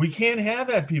 We can't have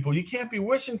that, people. You can't be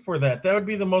wishing for that. That would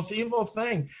be the most evil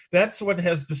thing. That's what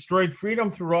has destroyed freedom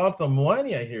throughout the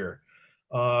millennia here.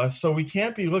 So we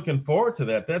can't be looking forward to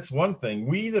that. That's one thing.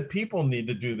 We, the people, need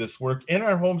to do this work in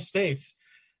our home states,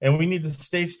 and we need the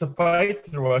states to fight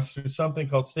through us through something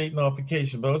called state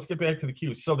nullification. But let's get back to the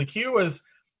Q. So the Q is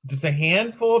just a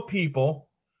handful of people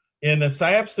in the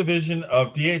PSYOPs division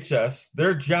of DHS.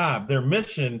 Their job, their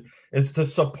mission is to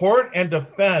support and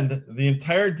defend the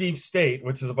entire deep state,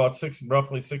 which is about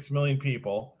roughly 6 million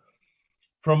people,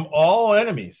 from all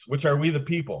enemies, which are we the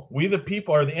people. We the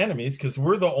people are the enemies because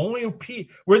we're the only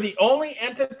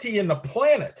entity in the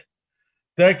planet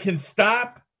that can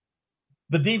stop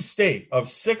the deep state of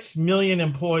 6 million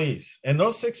employees. And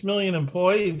those 6 million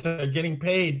employees are getting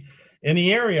paid in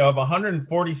the area of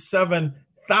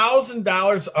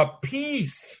 $147,000 a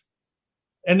piece.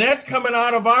 And that's coming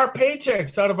out of our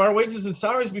paychecks, out of our wages and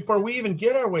salaries before we even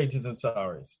get our wages and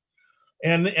salaries.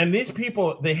 And these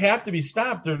people, they have to be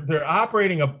stopped. They're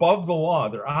operating above the law.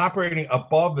 They're operating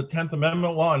above the 10th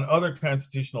Amendment law and other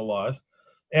constitutional laws.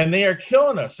 And they are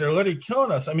killing us. They're literally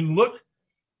killing us. I mean, look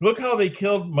how they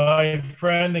killed my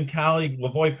friend and colleague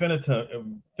Lavoy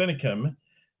Finicum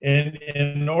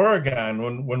in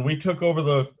Oregon when we took over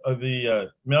the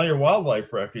Malheur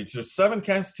Wildlife Refuge. There's 7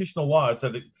 constitutional laws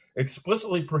that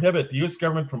explicitly prohibit the U.S.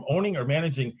 government from owning or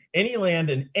managing any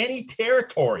land in any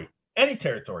territory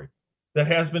that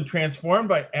has been transformed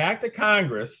by act of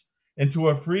Congress into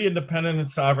a free, independent, and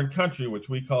sovereign country, which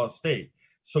we call a state.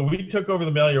 So we took over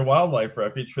the Malheur Wildlife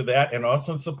Refuge for that, and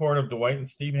also in support of Dwight and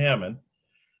Steve Hammond.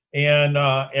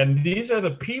 And these are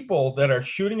the people that are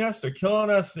shooting us. They're killing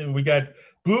us. And we got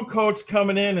blue coats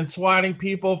coming in and swatting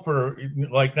people for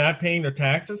like not paying their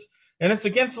taxes. And it's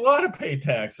against the law to pay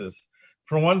taxes.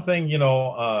 For one thing, we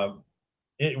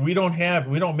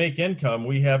don't make income.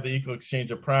 We have the equal exchange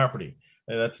of property.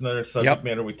 And that's another subject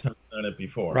matter. We touched on it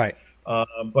before. Right.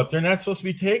 But they're not supposed to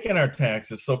be taking our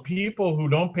taxes. So people who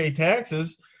don't pay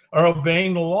taxes are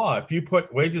obeying the law. If you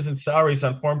put wages and salaries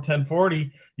on Form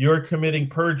 1040, you're committing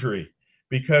perjury,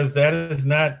 because that is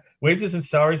not, wages and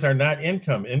salaries are not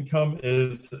income. Income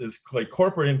is like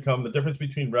corporate income, the difference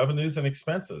between revenues and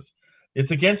expenses.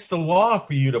 It's against the law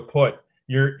for you to put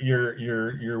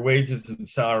your wages and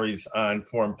salaries on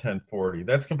Form 1040.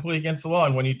 That's completely against the law.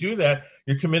 And when you do that,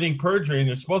 you're committing perjury, and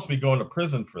you're supposed to be going to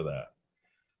prison for that.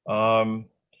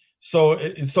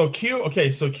 So Q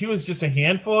is just a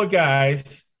handful of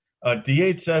guys,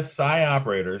 DHS PSY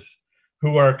operators,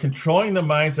 who are controlling the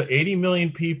minds of 80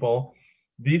 million people.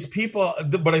 These people,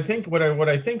 but I think what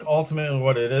I think ultimately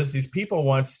what it is, these people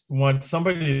want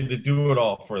somebody to do it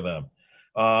all for them.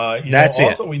 That's it.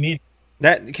 Also, we need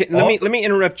that. Let me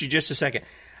interrupt you just a second.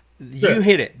 Sure. You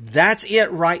hit it. That's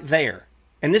it right there.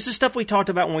 And this is stuff we talked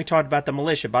about when we talked about the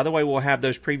militia. By the way, we'll have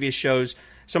those previous shows.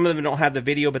 Some of them don't have the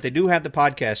video, but they do have the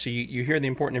podcast, so you hear the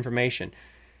important information.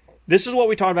 This is what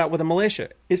we talked about with the militia.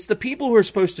 It's the people who are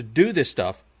supposed to do this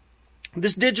stuff.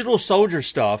 This digital soldier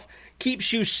stuff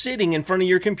keeps you sitting in front of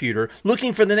your computer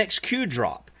looking for the next Q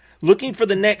drop, looking for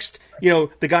the next,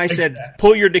 the guy said,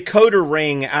 pull your decoder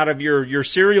ring out of your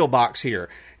cereal box here.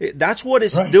 That's what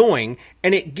it's doing,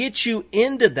 and it gets you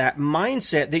into that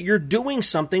mindset that you're doing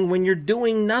something when you're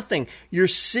doing nothing. You're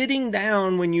sitting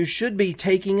down when you should be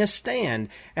taking a stand.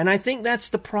 And I think that's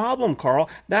the problem, Carl.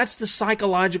 That's the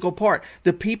psychological part.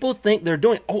 The people think they're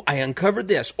doing, I uncovered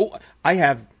this. I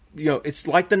have, it's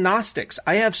like the Gnostics.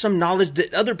 I have some knowledge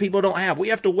that other people don't have. We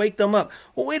have to wake them up.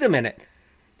 Well, wait a minute.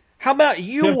 How about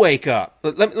you wake up?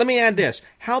 Let me add this.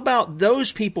 How about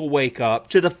those people wake up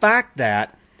to the fact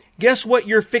that, guess what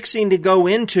you're fixing to go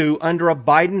into under a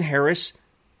Biden-Harris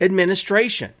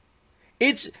administration?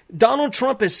 Donald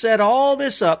Trump has set all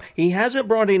this up. He hasn't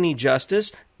brought any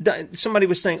justice. Somebody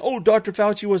was saying, Dr.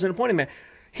 Fauci wasn't appointed, man.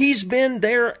 He's been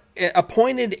there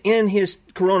appointed in his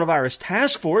coronavirus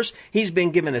task force. He's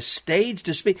been given a stage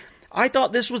to speak. I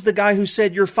thought this was the guy who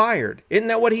said you're fired. Isn't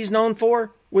that what he's known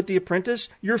for with The Apprentice?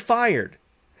 You're fired.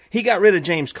 He got rid of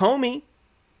James Comey.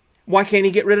 Why can't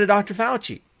he get rid of Dr.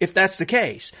 Fauci? if that's the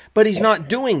case. But he's not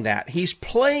doing that. He's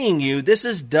playing you. This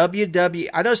is WWE.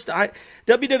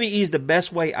 WWE is the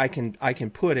best way I can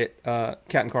put it,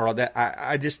 Captain Carl. That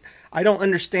I don't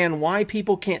understand why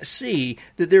people can't see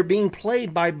that they're being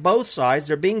played by both sides.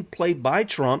 They're being played by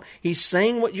Trump. He's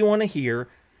saying what you want to hear.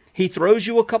 He throws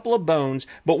you a couple of bones,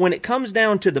 but when it comes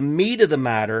down to the meat of the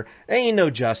matter, there ain't no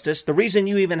justice. The reason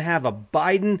you even have a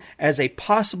Biden as a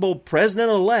possible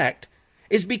president-elect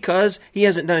is because he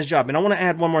hasn't done his job. And I want to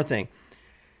add one more thing.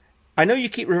 I know you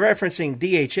keep referencing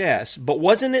DHS, but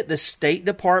wasn't it the State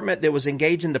Department that was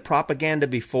engaged in the propaganda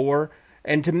before?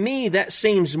 And to me, that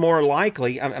seems more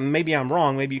likely. Maybe I'm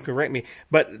wrong. Maybe you correct me.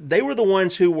 But they were the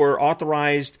ones who were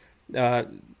authorized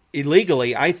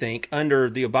illegally, I think, under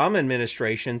the Obama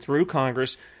administration through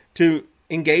Congress to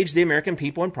engage the American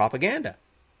people in propaganda.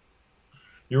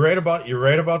 You're right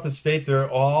about the state. They're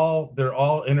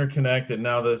all interconnected.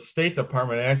 Now, the State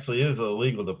Department actually is a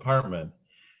legal department,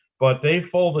 but they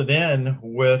folded in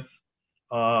with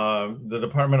the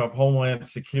Department of Homeland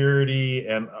Security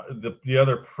and the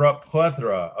other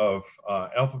plethora of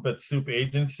alphabet soup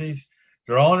agencies.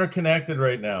 They're all interconnected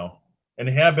right now, and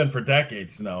they have been for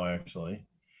decades now, actually.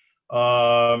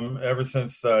 Ever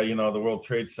since the World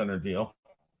Trade Center deal,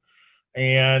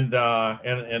 and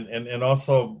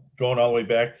also going all the way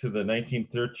back to the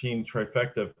 1913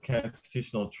 trifecta of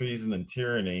constitutional treason and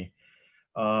tyranny.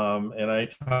 And I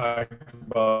talked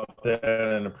about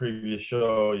that in a previous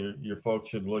show. Your folks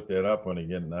should look that up when they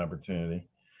get an opportunity.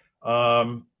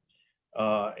 And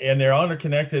they're all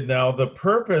interconnected now. The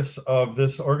purpose of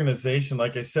this organization,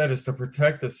 like I said, is to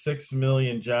protect the 6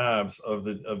 million jobs of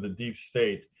the deep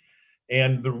state.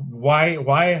 And why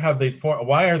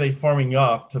are they forming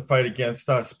up to fight against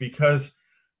us? Because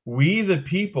we, the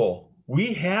people,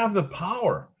 we have the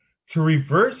power to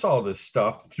reverse all this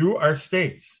stuff through our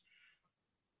states.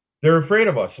 They're afraid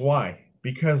of us. Why?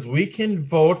 Because we can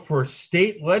vote for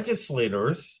state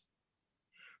legislators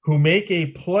who make a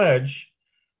pledge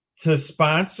to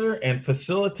sponsor and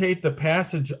facilitate the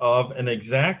passage of an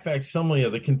exact facsimile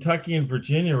of the Kentucky and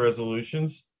Virginia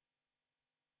resolutions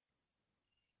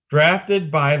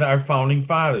drafted by our founding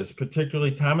fathers,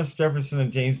 particularly Thomas Jefferson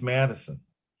and James Madison.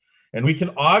 And we can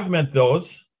augment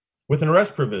those with an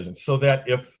arrest provision so that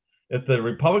if the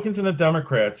Republicans and the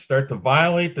Democrats start to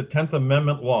violate the 10th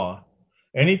Amendment law,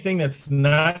 anything that's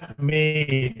not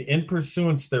made in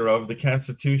pursuance thereof, the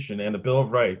Constitution and the Bill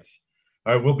of Rights,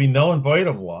 will be null and void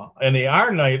of law. And they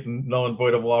are null and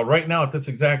void of law right now at this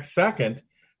exact second.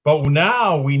 But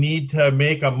now we need to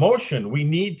make a motion. We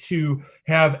need to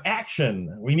have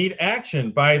action. We need action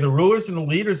by the rulers and the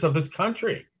leaders of this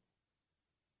country,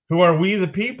 who are we the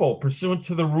people, pursuant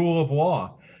to the rule of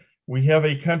law. We have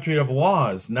a country of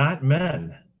laws, not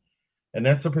men. And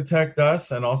that's to protect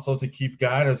us and also to keep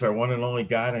God as our one and only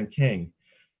God and King.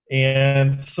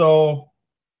 And so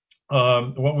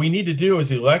what we need to do is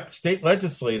elect state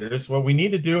legislators. What we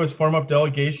need to do is form up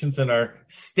delegations in our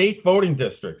state voting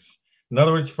districts. In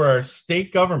other words, for our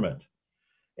state government.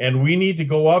 And we need to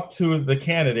go up to the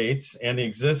candidates and the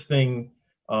existing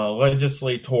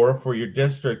legislator for your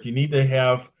district. You need to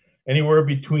have anywhere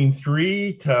between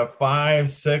 3 to 5,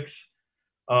 6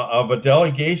 of a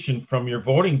delegation from your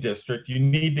voting district. You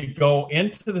need to go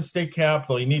into the state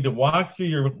capitol. You need to walk through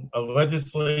your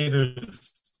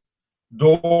legislator's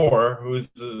door, who's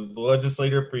the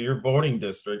legislator for your voting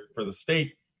district, for the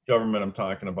state government I'm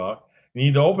talking about. You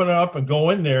need to open it up and go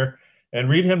in there and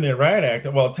read him the riot act.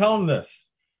 Well, tell him this.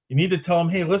 You need to tell him,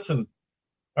 hey, listen,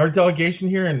 our delegation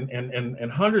here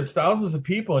and hundreds, thousands of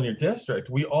people in your district,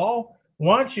 we all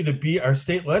want you to be our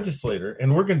state legislator,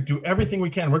 and we're going to do everything we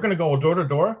can. We're going to go door to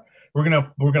door. We're going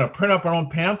to print up our own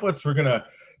pamphlets. We're going to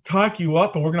talk you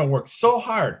up, and we're going to work so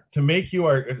hard to make you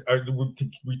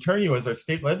to return you as our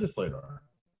state legislator.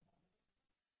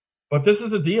 But this is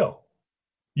the deal.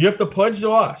 You have to pledge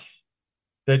to us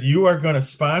that you are going to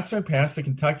sponsor and pass the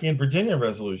Kentucky and Virginia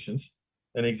resolutions,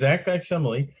 an exact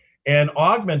facsimile, and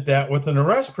augment that with an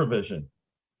arrest provision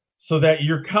so that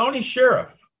your county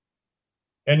sheriff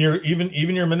and your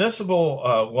even your municipal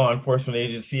law enforcement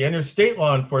agency and your state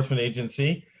law enforcement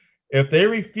agency, if they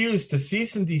refuse to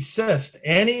cease and desist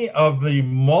any of the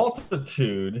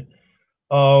multitude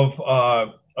of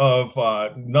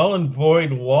null and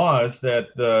void laws that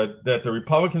the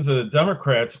Republicans or the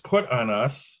Democrats put on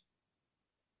us,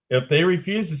 if they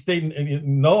refuse to state and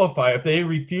nullify, if they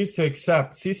refuse to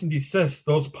accept, cease and desist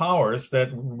those powers that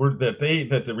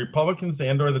the Republicans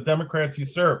and or the Democrats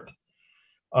usurped,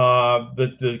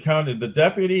 the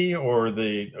deputy or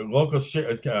the local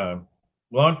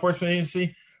law enforcement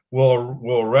agency will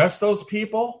arrest those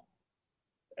people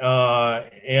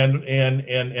and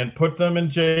put them in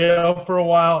jail for a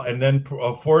while, and then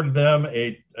afford them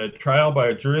a trial by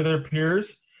a jury of their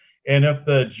peers. And if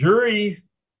the jury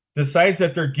decides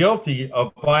that they're guilty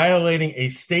of violating a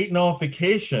state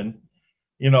nullification,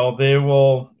 they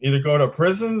will either go to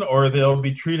prison or they'll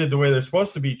be treated the way they're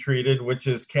supposed to be treated, which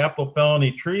is capital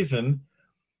felony treason,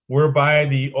 whereby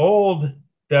the old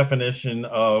definition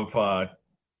of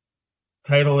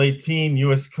Title 18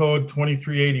 U.S. Code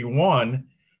 2381,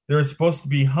 they're supposed to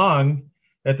be hung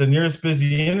at the nearest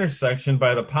busy intersection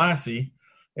by the posse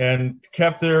and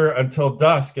kept there until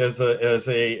dusk as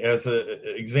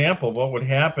a example of what would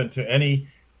happen to any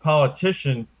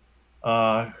politician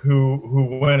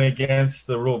who went against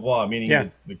the rule of law,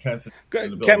 meaning the Constitution.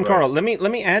 Captain Carl, let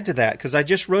me add to that, because I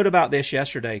just wrote about this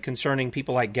yesterday concerning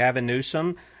people like Gavin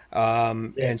Newsom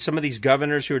and some of these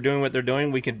governors who are doing what they're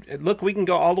doing. We can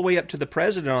go all the way up to the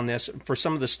president on this for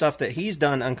some of the stuff that he's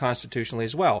done unconstitutionally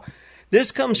as well.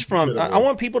 This comes from, I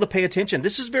want people to pay attention.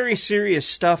 This is very serious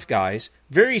stuff, guys.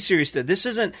 Very serious stuff. This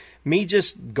isn't me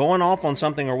just going off on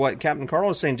something or what Captain Carl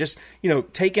is saying, just,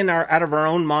 taking out of our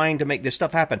own mind to make this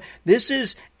stuff happen. This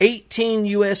is 18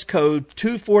 U.S. Code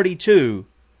 242,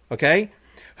 okay?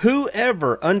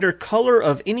 Whoever, under color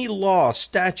of any law,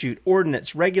 statute,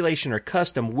 ordinance, regulation, or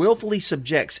custom, willfully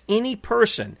subjects any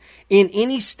person in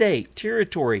any state,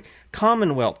 territory,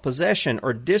 commonwealth, possession,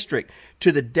 or district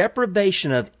to the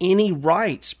deprivation of any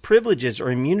rights, privileges,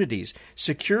 or immunities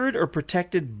secured or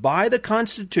protected by the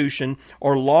Constitution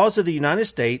or laws of the United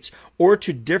States, or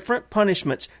to different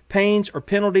punishments, pains, or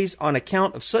penalties on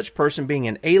account of such person being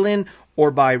an alien or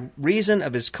by reason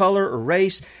of his color or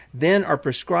race, then are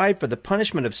prescribed for the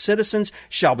punishment of citizens,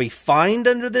 shall be fined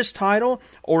under this title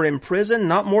or imprisoned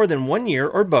not more than 1 year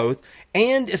or both.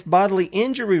 And if bodily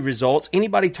injury results,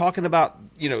 anybody talking about,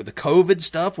 the COVID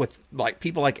stuff with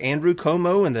people like Andrew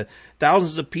Cuomo and the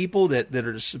thousands of people that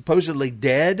are supposedly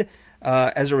dead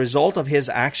as a result of his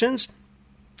actions,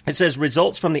 it says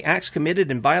results from the acts committed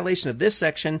in violation of this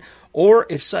section, or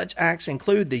if such acts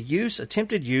include the use,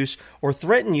 attempted use, or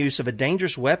threatened use of a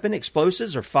dangerous weapon,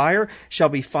 explosives, or fire, shall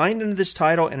be fined under this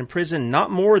title and imprisoned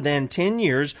not more than 10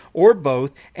 years or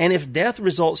both. And if death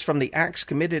results from the acts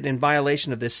committed in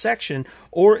violation of this section,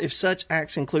 or if such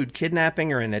acts include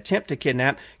kidnapping or an attempt to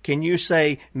kidnap, can you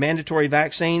say mandatory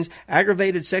vaccines,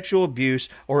 aggravated sexual abuse,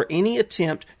 or any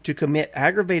attempt to commit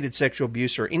aggravated sexual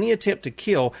abuse or any attempt to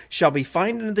kill, shall be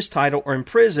fined under this title or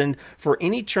imprisoned for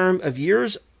any term of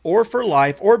years or for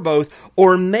life, or both,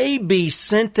 or may be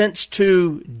sentenced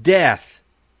to death.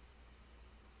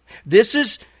 This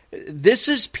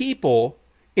is people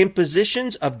in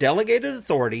positions of delegated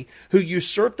authority who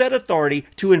usurp that authority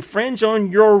to infringe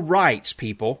on your rights,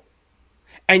 people.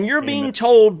 And you're being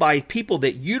told by people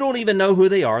that you don't even know who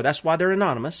they are. That's why they're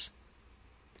anonymous.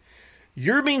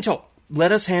 You're being told,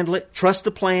 let us handle it. Trust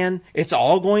the plan. It's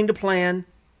all going to plan.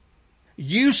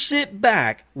 You sit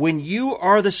back when you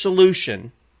are the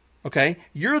solution. Okay?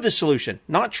 You're the solution,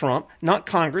 not Trump, not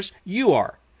Congress. You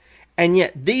are. And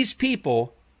yet these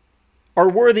people are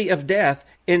worthy of death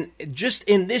just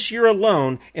in this year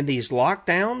alone, in these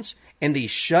lockdowns and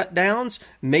these shutdowns,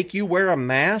 make you wear a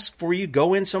mask before you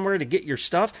go in somewhere to get your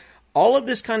stuff. All of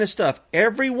this kind of stuff,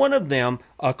 every one of them,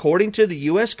 according to the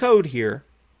U.S. Code here,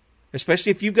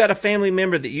 especially if you've got a family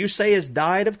member that you say has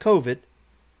died of COVID,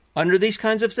 under these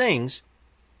kinds of things,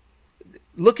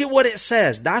 look at what it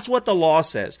says. That's what the law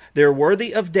says. They're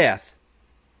worthy of death.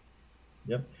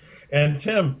 Yep. And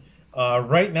Tim,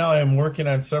 right now I'm working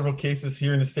on several cases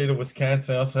here in the state of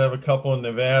Wisconsin. I also have a couple in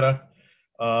Nevada.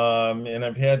 And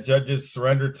I've had judges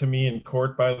surrender to me in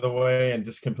court, by the way, and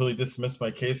just completely dismiss my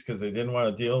case because they didn't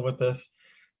want to deal with this.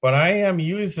 But I am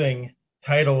using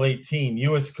Title 18,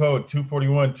 U.S. Code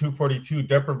 241, 242,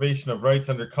 deprivation of rights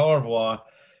under color of law,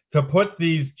 to put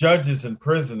these judges in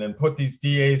prison and put these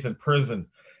DAs in prison.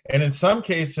 And in some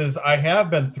cases, I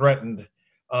have been threatened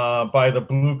by the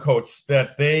blue coats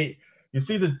that the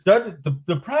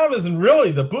problem isn't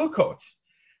really the blue coats.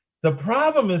 The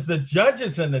problem is the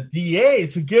judges and the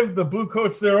DAs who give the blue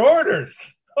coats their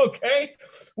orders, okay?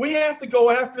 We have to go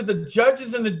after the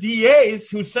judges and the DAs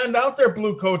who send out their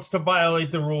blue coats to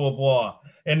violate the rule of law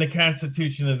and the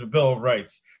Constitution and the Bill of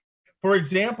Rights. For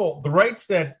example, the rights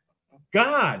that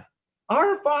God,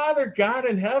 our Father God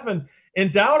in heaven,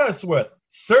 endowed us with,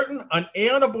 certain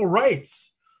unalienable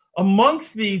rights.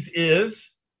 Amongst these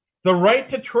is the right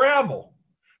to travel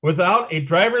without a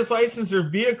driver's license or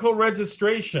vehicle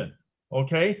registration.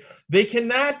 Okay? They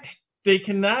cannot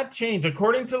change,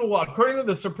 according to the law, according to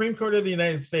the Supreme Court of the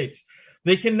United States,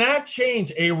 they cannot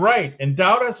change a right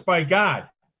endowed us by God,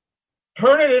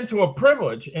 turn it into a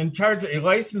privilege, and charge a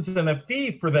license and a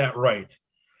fee for that right.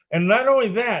 And not only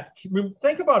that,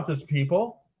 think about this,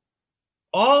 people.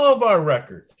 All of our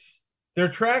records, they're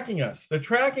tracking us. They're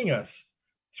tracking us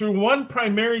through one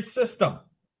primary system.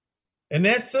 And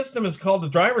that system is called the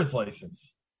driver's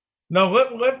license. Now,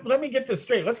 let me get this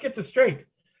straight. Let's get this straight.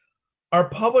 Our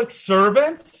public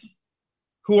servants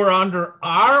who are under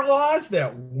our laws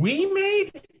that we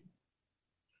made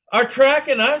are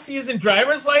tracking us using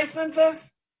driver's licenses?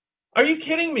 Are you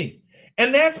kidding me?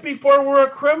 And that's before we're a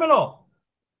criminal.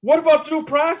 What about due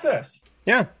process?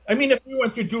 Yeah. I mean, if we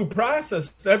went through due process,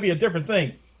 that'd be a different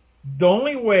thing. The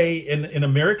only way in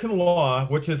American law,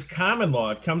 which is common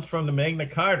law, it comes from the Magna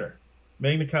Carta.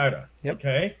 Yep.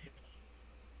 Okay?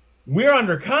 We're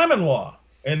under common law.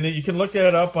 And you can look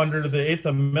that up under the 8th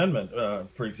Amendment,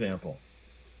 for example.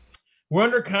 We're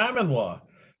under common law.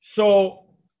 So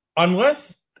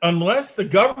unless the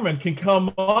government can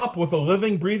come up with a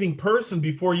living, breathing person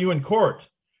before you in court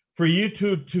for you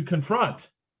to confront,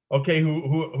 okay,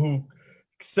 who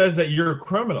says that you're a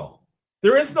criminal,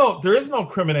 there is no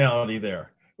criminality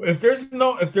there. If there's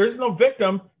no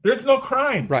victim, there's no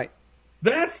crime. Right.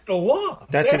 That's the law.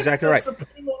 That's exactly right.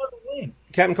 Supreme law of the land.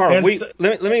 Captain Carl,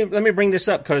 let me bring this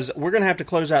up because we're going to have to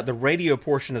close out the radio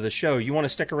portion of the show. You want to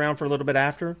stick around for a little bit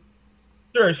after?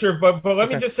 Sure. But let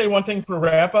me just say one thing for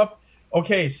wrap up.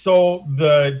 Okay, so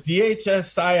the DHS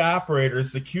PSY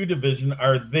operators, the Q division,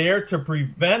 are there to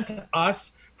prevent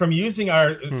us from using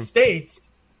our states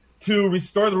to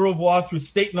restore the rule of law through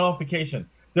state nullification.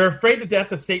 They're afraid to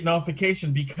death of state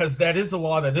nullification because that is a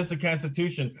law, that is the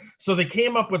Constitution. So they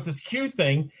came up with this Q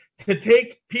thing to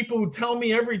take people who tell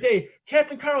me every day,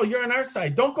 Captain Carl, you're on our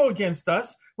side. Don't go against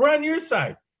us. We're on your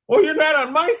side. Well, you're not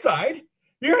on my side.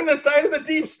 You're on the side of the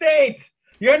deep state.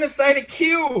 You're on the side of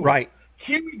Q. Right.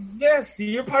 Q exists.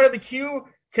 You're part of the Q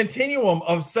continuum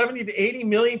of 70 to 80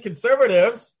 million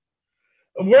conservatives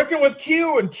working with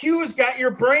Q, and Q has got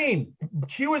your brain.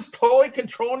 Q is totally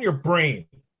controlling your brain.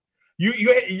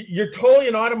 You're totally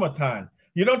an automaton.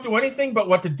 You don't do anything but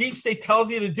what the deep state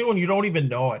tells you to do, and you don't even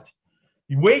know it.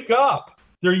 You wake up.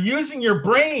 They're using your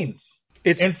brains.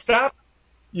 And stop.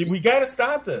 We got to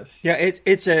stop this. Yeah,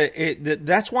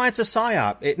 that's why it's a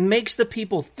psyop. It makes the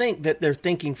people think that they're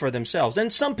thinking for themselves,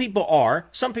 and some people are.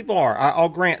 I'll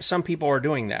grant some people are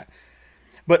doing that.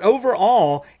 But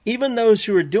overall, even those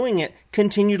who are doing it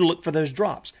continue to look for those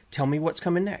drops. Tell me what's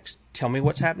coming next. Tell me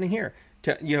what's happening here.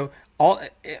 Even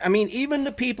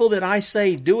the people that I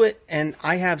say do it, and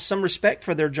I have some respect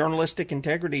for their journalistic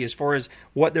integrity as far as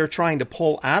what they're trying to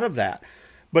pull out of that.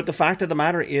 But the fact of the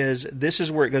matter is, this is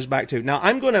where it goes back to. Now,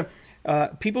 I'm going to,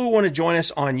 people who want to join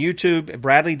us on YouTube,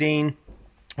 Bradley Dean,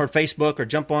 or Facebook, or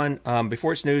jump on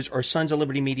Before It's News, or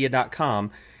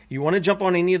sonsoflibertymedia.com. You want to jump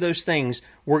on any of those things,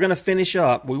 we're going to finish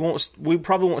up. We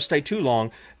probably won't stay too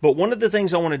long. But one of the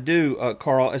things I want to do,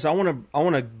 Carl, is I want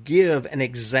to give an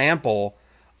example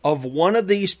of one of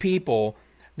these people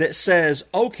that says,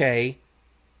 okay,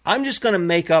 I'm just going to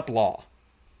make up law.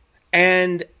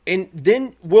 And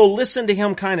then we'll listen to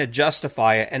him kind of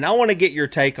justify it. And I want to get your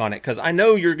take on it because I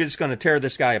know you're just going to tear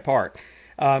this guy apart.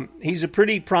 He's a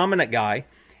pretty prominent guy.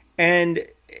 And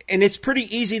it's pretty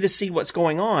easy to see what's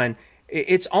going on.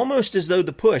 It's almost as though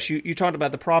the push, you talked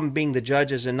about the problem being the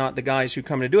judges and not the guys who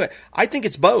come to do it. I think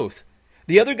it's both.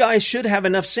 The other guys should have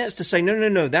enough sense to say,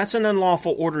 no, that's an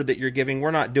unlawful order that you're giving.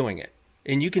 We're not doing it.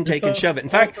 And you can take and shove it. In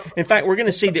fact, we're going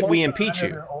to see that we impeach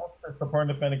you. Support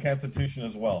and defend the Constitution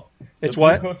as well. It's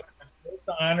what? It's supposed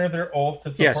to honor their oath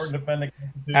to support and defend the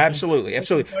Constitution. Absolutely.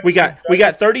 We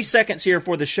got 30 seconds here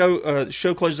before the show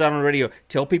closes out on the radio.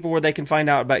 Tell people where they can find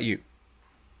out about you.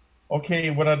 Okay,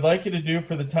 what I'd like you to do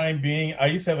for the time being, I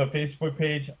used to have a Facebook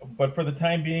page, but for the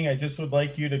time being, I just would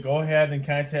like you to go ahead and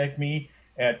contact me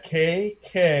at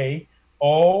KKOENIGS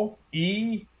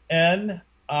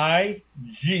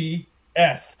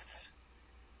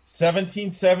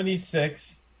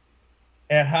 1776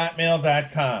 at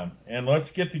hotmail.com. And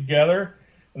let's get together.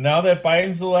 Now that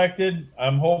Biden's elected,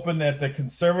 I'm hoping that the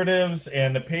conservatives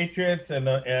and the patriots and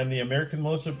the American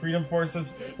Militia Freedom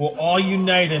Forces will all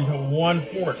unite into one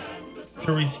force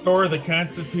to restore the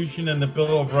Constitution and the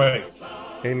Bill of Rights.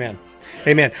 Amen.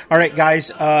 All right, guys,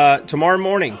 tomorrow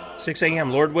morning, 6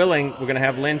 a.m., Lord willing, we're going to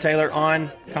have Lynn Taylor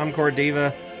on, Concord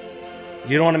Diva.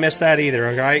 You don't want to miss that either,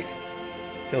 all right?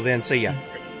 Till then, see ya.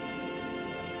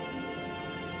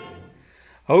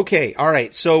 Okay, all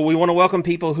right, so we want to welcome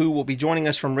people who will be joining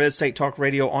us from Red State Talk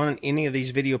Radio on any of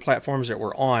these video platforms that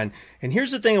we're on. And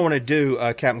here's the thing I want to do,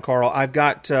 Captain Carl. I've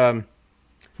got none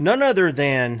other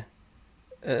than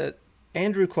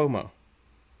Andrew Cuomo,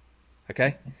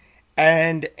 okay?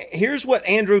 And here's what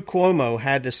Andrew Cuomo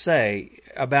had to say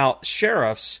about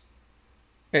sheriffs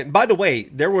And by the way,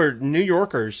 there were New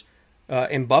Yorkers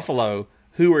in Buffalo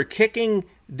who were kicking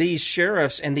these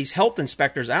sheriffs and these health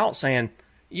inspectors out, saying,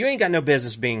 "You ain't got no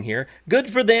business being here." Good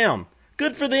for them.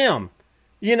 Good for them.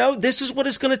 You know, this is what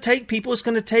it's going to take, people. It's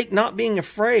going to take not being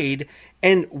afraid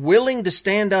and willing to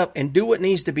stand up and do what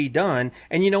needs to be done.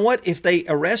 And you know what? If they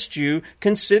arrest you,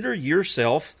 consider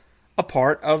yourself a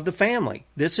part of the family.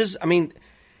 This is, I mean,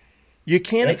 you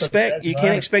can't expect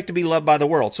to be loved by the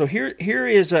world. So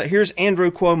here's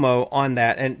Andrew Cuomo on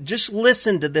that, and just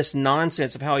listen to this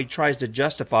nonsense of how he tries to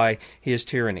justify his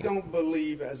tyranny. I don't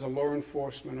believe as a law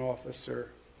enforcement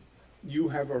officer you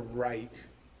have a right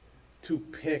to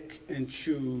pick and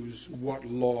choose what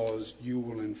laws you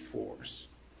will enforce.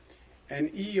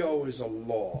 And EO is a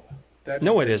law. That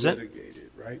no, it isn't.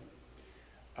 Litigated, right?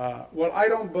 Well, I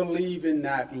don't believe in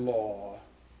that law,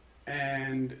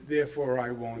 and therefore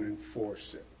I won't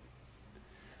enforce it.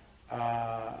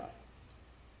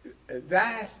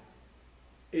 That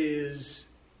is,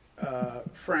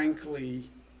 frankly,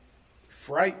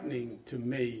 frightening to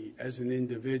me as an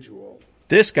individual.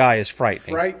 This guy is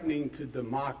frightening. Frightening to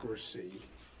democracy.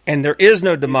 And there is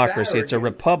no democracy. It's a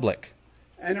republic.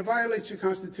 And it violates your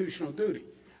constitutional duty.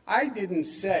 I didn't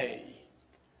say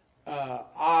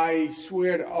I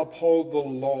swear to uphold the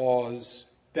laws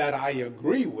that I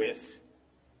agree with.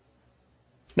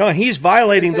 No, he's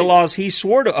violating the laws he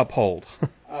swore to uphold.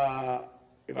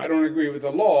 If I don't agree with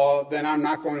the law, then I'm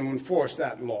not going to enforce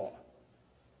that law.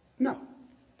 No.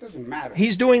 Doesn't matter.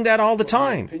 He's doing that all the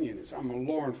time. My opinion is I'm a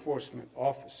law enforcement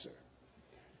officer.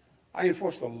 I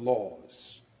enforce the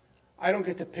laws. I don't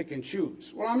get to pick and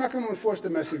choose. Well, I'm not going to enforce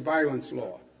domestic violence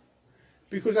law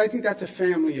because I think that's a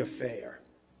family affair.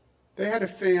 They had a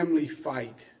family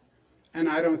fight, and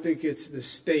I don't think it's the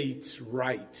state's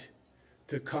right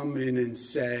to come in and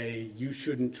say you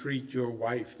shouldn't treat your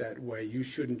wife that way, you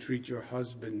shouldn't treat your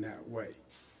husband that way.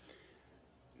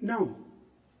 No,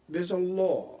 there's a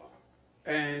law.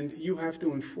 And you have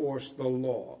to enforce the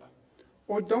law.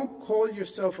 Or don't call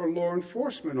yourself a law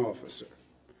enforcement officer.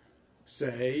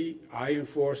 Say, I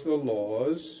enforce the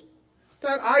laws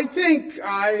that I think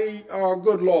are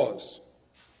good laws.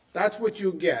 That's what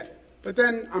you get. But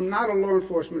then I'm not a law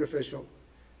enforcement official,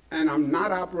 and I'm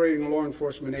not operating a law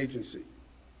enforcement agency.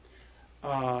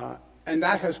 And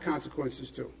that has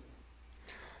consequences too.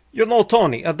 You know,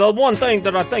 Tony, the one thing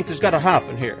that I think has got to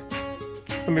happen here.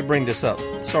 Let me bring this up.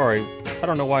 Sorry, I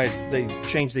don't know why they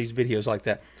change these videos like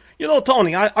that. You know,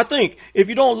 Tony, I think if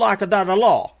you don't like that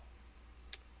law,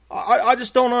 I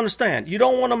just don't understand. You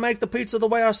don't want to make the pizza the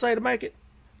way I say to make it?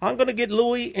 I'm going to get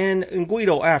Louis and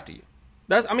Guido after you.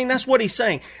 That's what he's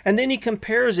saying. And then he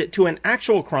compares it to an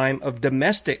actual crime of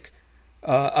domestic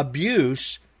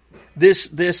abuse,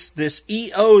 this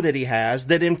EO that he has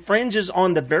that infringes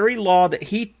on the very law that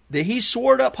he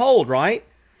swore to uphold, right?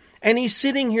 And he's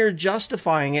sitting here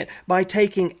justifying it by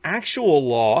taking actual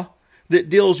law that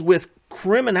deals with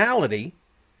criminality.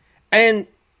 And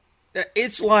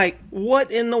it's like,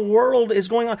 what in the world is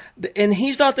going on? And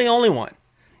he's not the only one.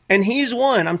 And he's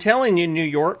one. I'm telling you, New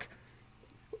York,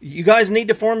 you guys need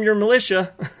to form your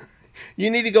militia. You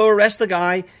need to go arrest the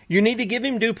guy. You need to give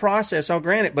him due process. I'll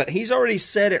grant it. But he's already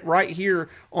said it right here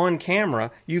on camera.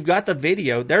 You've got the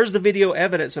video. There's the video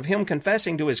evidence of him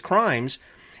confessing to his crimes.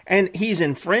 And he's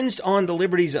infringed on the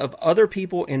liberties of other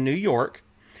people in New York.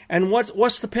 And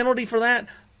what's the penalty for that?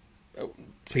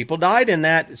 People died in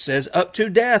that. It says up to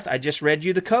death. I just read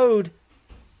you the code.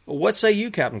 What say you,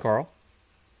 Captain Carl?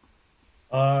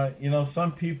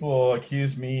 Some people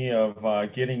accuse me of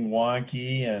getting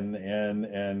wonky and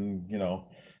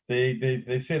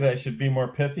they say that I should be more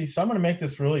pithy. So I'm going to make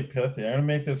this really pithy. I'm going to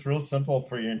make this real simple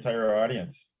for your entire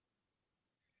audience.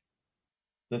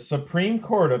 The Supreme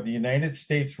Court of the United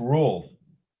States ruled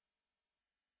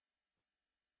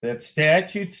that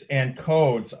statutes and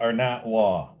codes are not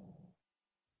law.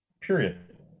 Period.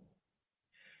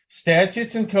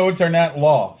 Statutes and codes are not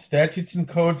law. Statutes and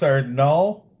codes are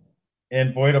null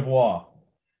and void of law.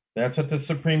 That's what the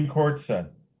Supreme Court said.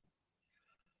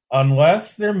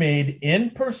 Unless they're made in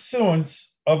pursuance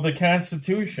of the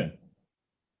Constitution.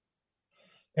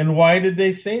 And why did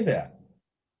they say that?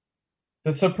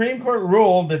 The Supreme Court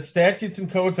ruled that statutes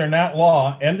and codes are not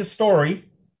law, end of story,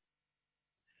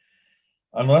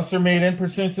 unless they're made in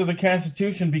pursuance of the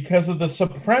Constitution because of the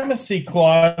supremacy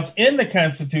clause in the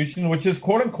Constitution, which is,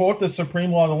 quote unquote, the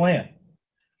supreme law of the land.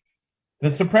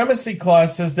 The supremacy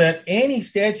clause says that any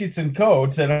statutes and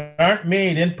codes that aren't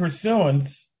made in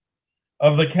pursuance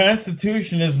of the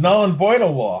Constitution is null and void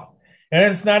of law,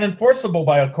 and it's not enforceable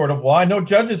by a court of law. No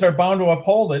judges are bound to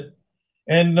uphold it.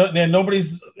 And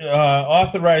nobody's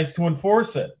authorized to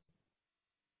enforce it.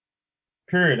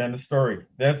 Period. End of story.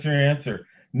 That's your answer.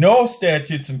 No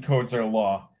statutes and codes are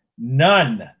law.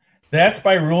 None. That's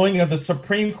by ruling of the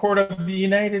Supreme Court of the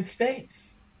United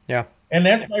States. Yeah. And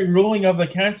that's by ruling of the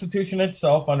Constitution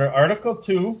itself under Article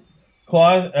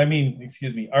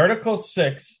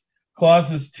 6,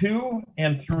 clauses 2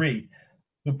 and 3.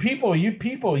 The people,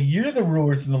 you're the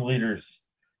rulers and the leaders.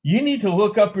 You need to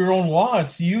look up your own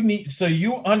laws so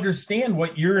you understand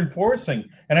what you're enforcing.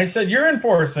 And I said, you're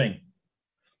enforcing.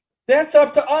 That's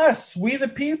up to us, we the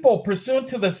people, pursuant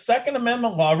to the Second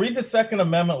Amendment law. Read the Second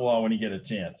Amendment law when you get a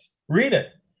chance. Read it.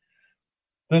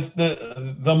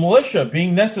 The militia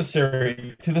being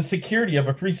necessary to the security of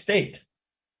a free state.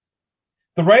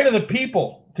 The right of the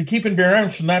people to keep and bear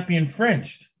arms shall not be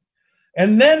infringed.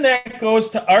 And then that goes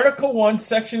to Article 1,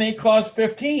 Section 8, Clause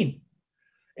 15.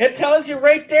 It tells you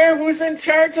right there who's in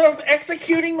charge of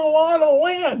executing the law of the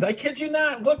land. I kid you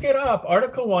not. Look it up.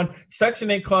 Article 1,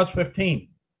 Section 8, Clause 15.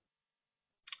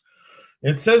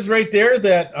 It says right there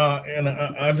that, and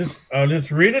I'll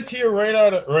just read it to you right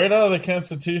out of the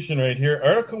Constitution right here.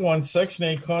 Article 1, Section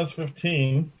 8, Clause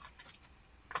 15.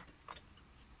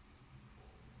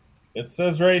 It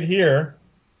says right here,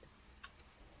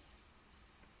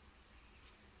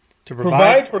 to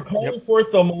provide for calling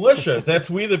forth the militia, that's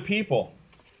we the people,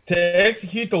 to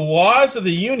execute the laws of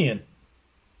the Union.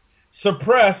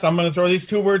 Suppress, I'm going to throw these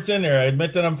two words in there. I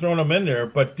admit that I'm throwing them in there,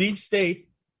 but deep state,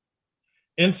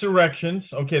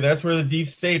 insurrections, okay, that's where the deep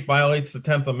state violates the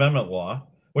 10th Amendment law,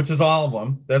 which is all of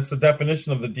them. That's the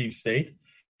definition of the deep state.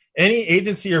 Any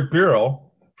agency or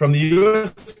bureau from the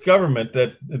U.S. government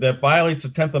that violates the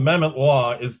 10th Amendment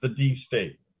law is the deep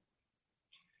state.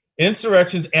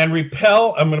 Insurrections and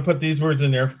repel, I'm going to put these words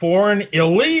in there, foreign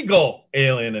illegal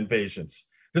alien invasions.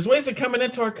 There's ways of coming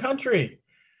into our country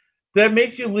that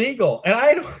makes you legal.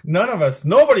 And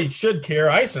nobody should care.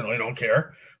 I certainly don't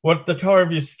care what the color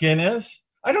of your skin is.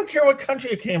 I don't care what country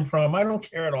you came from. I don't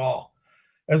care at all.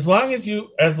 As long as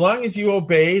you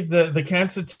obey the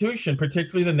Constitution,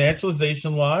 particularly the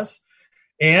naturalization laws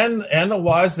and the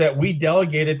laws that we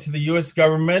delegated to the U.S.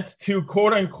 government to,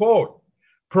 quote unquote,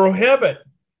 prohibit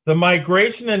the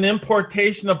migration and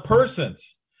importation of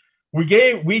persons.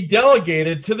 We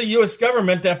delegated to the U.S.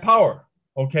 government that power.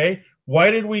 Okay? Why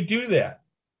did we do that?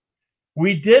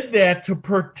 We did that to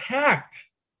protect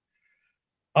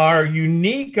our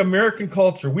unique American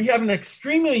culture. We have an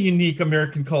extremely unique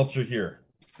American culture here,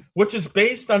 which is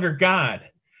based under God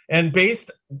and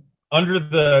based under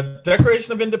the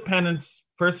Declaration of Independence,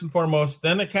 first and foremost,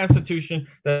 then the Constitution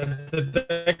that the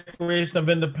Declaration of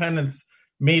Independence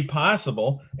made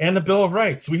possible, and the Bill of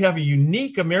Rights. We have a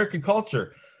unique American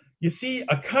culture. You see,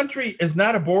 a country is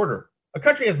not a border. A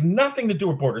country has nothing to do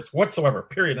with borders whatsoever,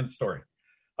 period, end of story.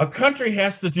 A country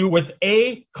has to do with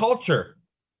a culture,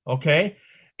 okay?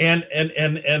 And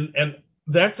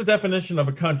that's the definition of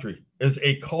a country, is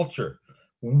a culture.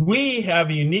 We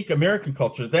have a unique American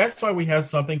culture. That's why we have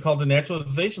something called the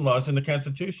naturalization laws in the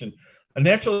Constitution. A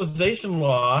naturalization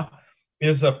law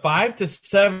is a 5 to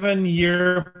 7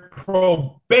 year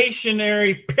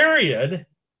probationary period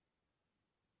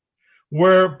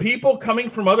where people coming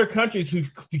from other countries who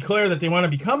declare that they want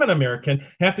to become an American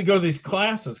have to go to these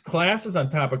classes on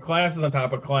top of classes on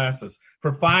top of classes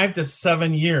for 5 to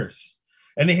 7 years.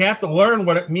 And they have to learn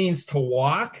what it means to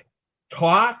walk,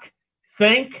 talk,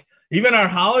 think, even our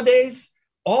holidays,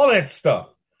 all that stuff,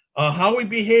 how we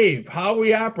behave, how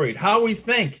we operate, how we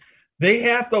think. They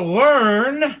have to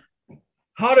learn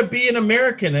how to be an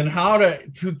American and how to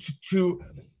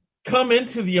come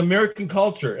into the American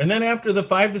culture. And then after the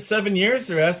 5 to 7 years,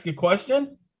 they're asking a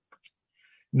question.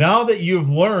 Now that you've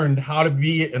learned how to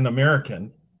be an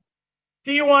American,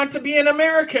 do you want to be an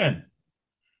American?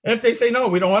 And if they say, no,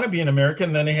 we don't want to be an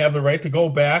American, then they have the right to go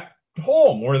back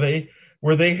home where they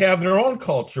have their own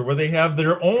culture, where they have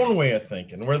their own way of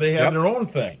thinking, where they have their own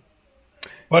thing.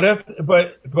 But if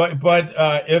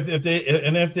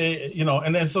they, you know,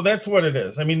 and then, so that's what it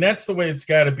is. I mean, that's the way it's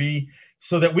got to be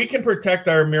so that we can protect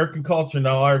our American culture.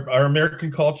 Now, our American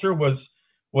culture was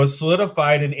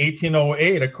solidified in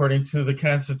 1808, according to the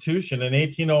Constitution. In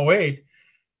 1808,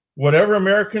 whatever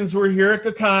Americans were here at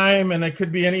the time, and it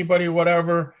could be anybody,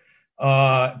 whatever,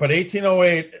 but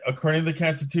 1808, according to the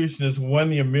Constitution, is when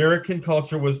the American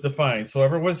culture was defined. So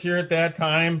whoever was here at that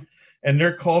time, and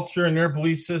their culture and their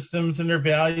belief systems and their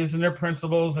values and their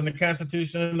principles and the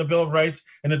Constitution and the Bill of Rights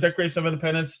and the Declaration of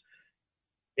Independence,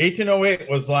 1808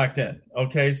 was locked in.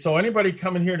 Okay, so anybody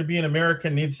coming here to be an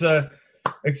American needs to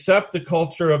accept the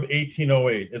culture of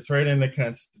 1808. It's right in the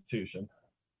Constitution.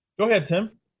 Go ahead, Tim.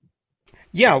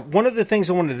 Yeah, one of the things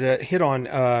I wanted to hit on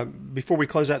before we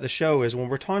close out the show is when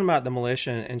we're talking about the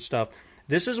militia and stuff,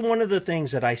 This is one of the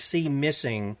things that I see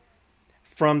missing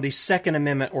from the Second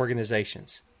Amendment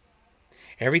organizations.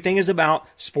 Everything is about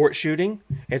sport shooting.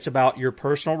 It's about your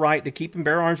personal right to keep and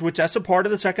bear arms, which that's a part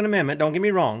of the Second Amendment, don't get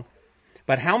me wrong.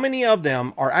 But how many of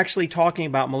them are actually talking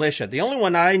about militia? The only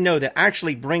one I know that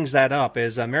actually brings that up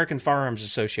is American Firearms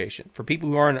Association. For people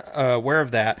who aren't aware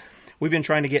of that, we've been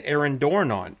trying to get Aaron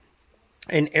Dorn on.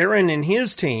 And Aaron and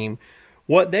his team,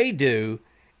 what they do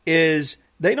is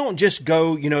they don't just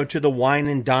go, to the wine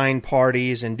and dine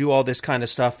parties and do all this kind of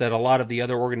stuff that a lot of the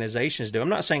other organizations do. I'm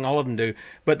not saying all of them do,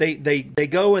 but they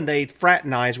go and they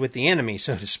fraternize with the enemy,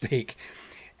 so to speak.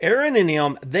 Aaron and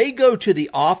him, they go to the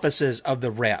offices of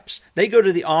the reps. They go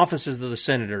to the offices of the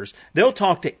senators. They'll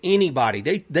talk to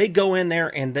anybody. They go in there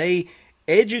and they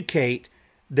educate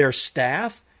their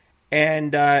staff.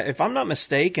 And if I'm not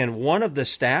mistaken, one of the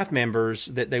staff members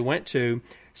that they went to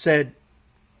said,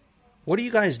 "What are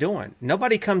you guys doing?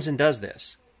 Nobody comes and does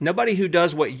this. Nobody who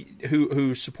does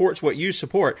who supports what you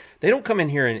support, they don't come in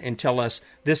here and tell us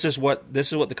this is what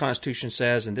the Constitution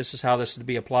says and this is how this is to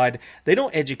be applied. They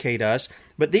don't educate us,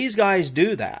 but these guys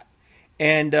do that.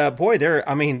 And boy, they're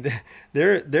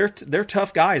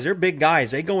tough guys. They're big guys.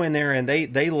 They go in there and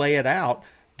they lay it out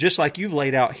just like you've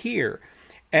laid out here.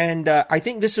 And I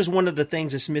think this is one of the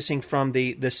things that's missing from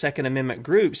the Second Amendment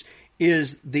groups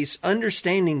is this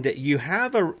understanding that you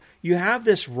have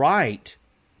this right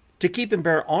to keep and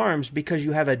bear arms because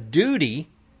you have a duty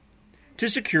to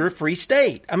secure a free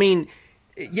state. I mean,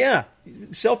 yeah,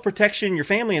 self-protection, your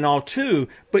family and all too,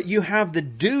 but you have the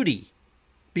duty.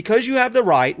 Because you have the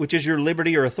right, which is your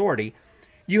liberty or authority,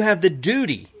 you have the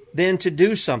duty then to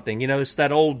do something. It's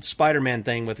that old Spider-Man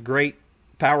thing with great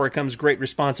power comes great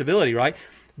responsibility, right?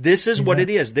 This is what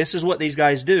it is. This is what these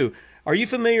guys do. Are you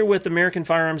familiar with the American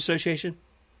Firearms Association?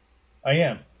 I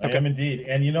am. Okay. I am indeed.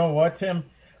 And you know what, Tim?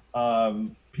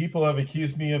 People have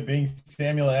accused me of being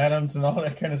Samuel Adams and all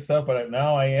that kind of stuff, but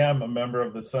now I am a member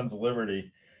of the Sons of Liberty.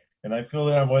 And I feel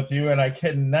that I'm with you, and I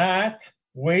cannot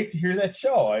wait to hear that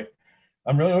show.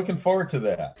 I'm really looking forward to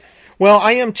that. Well,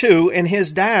 I am too, and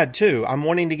his dad too. I'm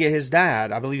wanting to get his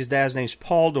dad. I believe his dad's name's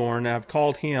Paul Dorn. I've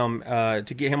called him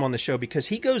to get him on the show because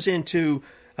he goes into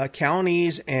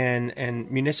counties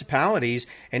and municipalities,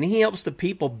 and he helps the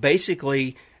people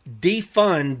basically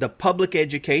defund the public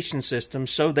education system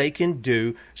so they can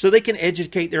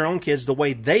educate their own kids the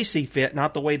way they see fit,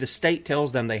 not the way the state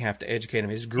tells them they have to educate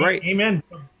them. It's great. Amen.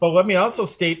 But let me also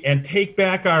state and take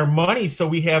back our money so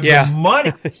we have the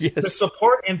money yes. to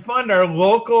support and fund our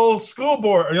local school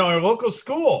board, our local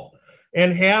school,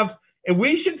 and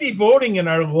we should be voting in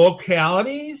our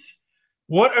localities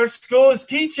what our school is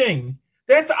teaching.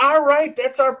 That's our right.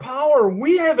 That's our power.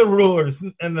 We are the rulers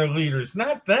and the leaders,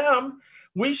 not them.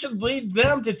 We should lead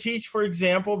them to teach, for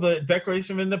example, the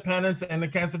Declaration of Independence and the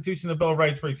Constitution and the Bill of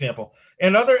Rights, for example,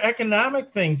 and other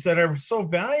economic things that are so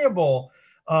valuable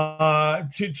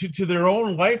to their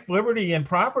own life, liberty, and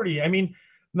property. I mean,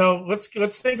 now let's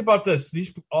think about this.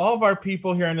 All of our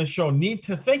people here on this show need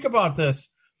to think about this.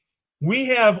 We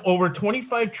have over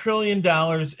 $25 trillion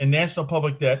in national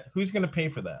public debt. Who's going to pay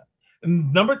for that?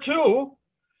 And number two,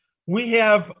 we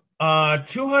have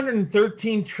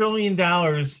 $213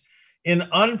 trillion in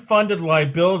unfunded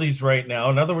liabilities right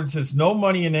now. In other words, there's no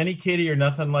money in any kitty or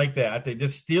nothing like that. They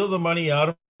just steal the money out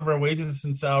of our wages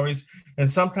and salaries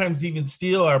and sometimes even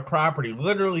steal our property,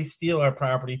 literally steal our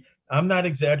property. I'm not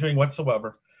exaggerating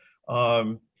whatsoever.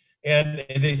 And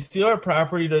they steal our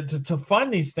property to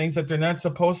fund these things that they're not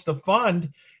supposed to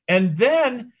fund. And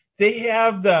then they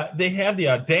have the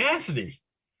audacity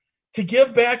to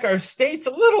give back our states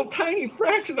a little tiny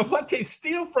fraction of what they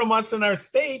steal from us in our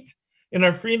state. In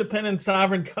our free, independent,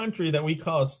 sovereign country that we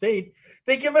call a state,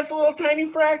 they give us a little tiny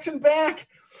fraction back.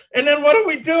 And then what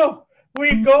do?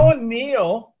 We go and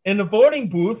kneel in the voting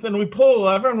booth and we pull a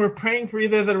lever and we're praying for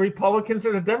either the Republicans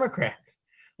or the Democrats.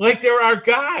 Like they're our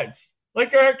gods,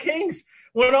 like they're our kings.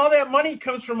 When all that money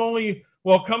comes from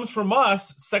comes from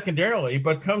us secondarily,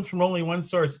 but comes from only one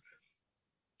source.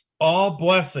 All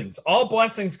blessings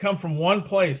come from one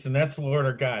place, and that's the Lord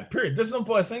our God, period. There's no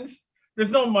blessings. There's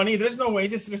no money, there's no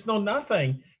wages, there's no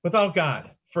nothing without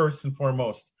God, first and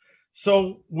foremost.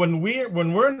 So when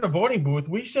we're in the voting booth,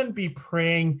 we shouldn't be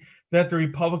praying that the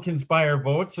Republicans buy our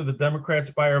votes or the Democrats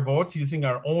buy our votes using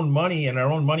our own money and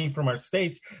our own money from our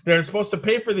states that are supposed to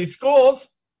pay for these schools.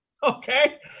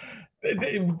 Okay?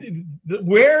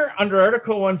 Where under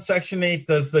Article 1, Section 8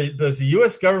 does the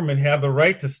U.S. government have the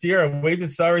right to steer our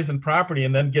wages, salaries, and property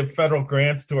and then give federal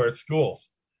grants to our schools?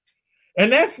 And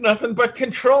that's nothing but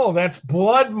control. That's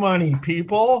blood money,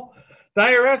 people. The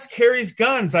IRS carries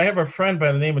guns. I have a friend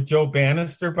by the name of Joe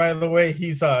Bannister, by the way.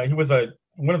 He was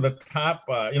one of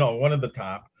the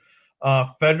top,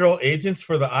 federal agents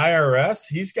for the IRS.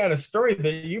 He's got a story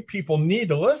that you people need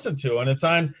to listen to, and it's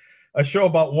on a show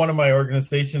about one of my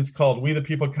organizations called We the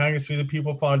People Congress, We the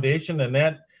People Foundation, and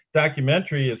that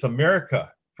documentary is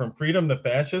America, From Freedom to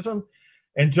Fascism.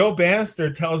 And Joe Bannister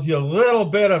tells you a little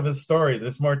bit of his story.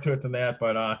 There's more to it than that,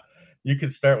 but you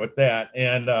could start with that.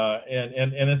 And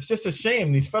it's just a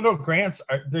shame. These federal grants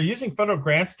they're using federal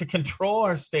grants to control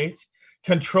our states,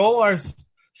 control our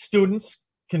students,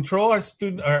 control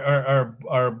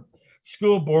our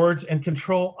school boards, and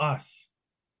control us.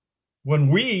 When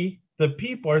we, the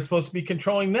people, are supposed to be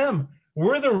controlling them.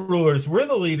 We're the rulers. We're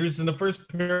the leaders in the first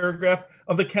paragraph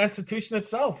of the Constitution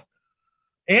itself.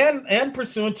 And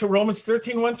pursuant to Romans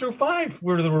 13, 1-5,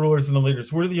 we're the rulers and the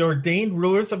leaders. We're the ordained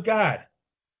rulers of God.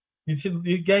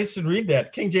 You guys should read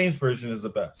that. King James Version is the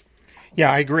best.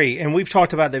 Yeah, I agree. And we've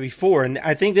talked about that before. And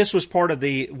I think this was part of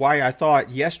why I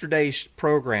thought yesterday's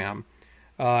program,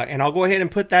 and I'll go ahead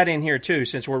and put that in here too,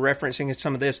 since we're referencing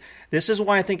some of this. This is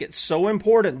why I think it's so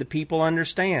important that people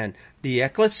understand the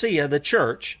ecclesia, the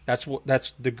church. That's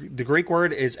the Greek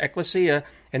word is ecclesia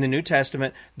in the New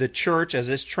Testament. The church, as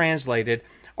it's translated,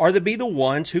 are to be the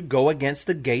ones who go against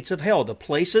the gates of hell, the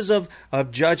places of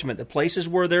judgment, the places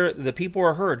where the people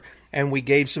are heard. And we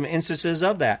gave some instances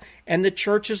of that. And the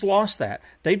church has lost that.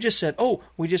 They've just said, oh,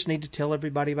 we just need to tell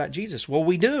everybody about Jesus. Well,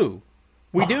 we do.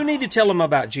 We do need to tell them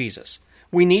about Jesus.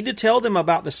 We need to tell them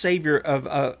about the Savior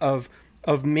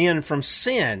of men from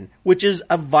sin, which is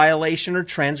a violation or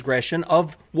transgression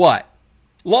of what?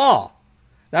 Law.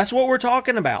 That's what we're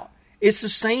talking about. It's the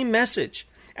same message.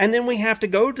 And then we have to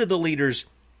go to the leaders,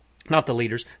 not the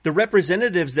leaders, the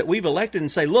representatives that we've elected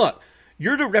and say, look,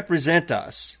 you're to represent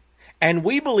us. And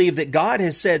we believe that God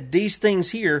has said these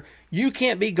things here. You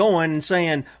can't be going and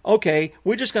saying, okay,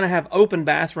 we're just going to have open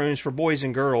bathrooms for boys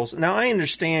and girls. Now, I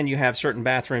understand you have certain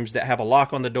bathrooms that have a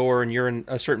lock on the door and you're in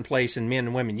a certain place and men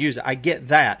and women use it. I get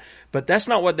that. But that's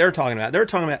not what they're talking about. They're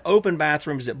talking about open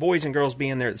bathrooms that boys and girls be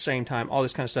in there at the same time, all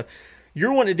this kind of stuff.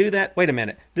 You're wanting to do that? Wait a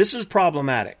minute. This is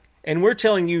problematic. And we're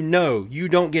telling you, no, you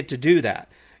don't get to do that.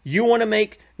 You want to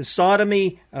make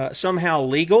sodomy somehow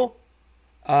legal?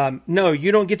 No,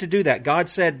 you don't get to do that. God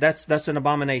said that's an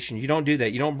abomination. You don't do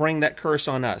that. You don't bring that curse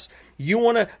on us. You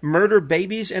want to murder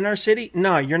babies in our city?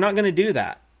 No, you're not going to do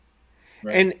that.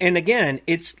 Right. And again,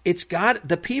 it's God.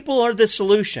 The people are the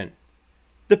solution.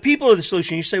 The people are the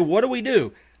solution. You say, what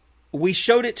do? We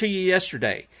showed it to you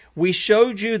yesterday. We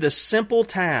showed you the simple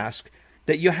task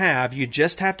that you have. You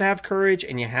just have to have courage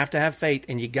and you have to have faith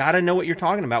and you got to know what you're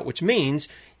talking about, which means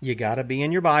you got to be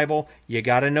in your Bible. You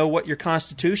got to know what your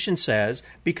Constitution says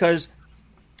because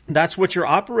that's what you're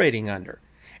operating under.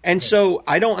 And so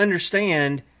I don't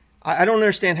understand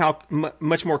how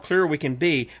much more clear we can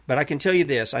be, but I can tell you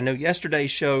this. I know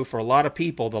yesterday's show, for a lot of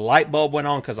people, the light bulb went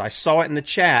on because I saw it in the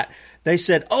chat. They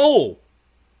said, oh,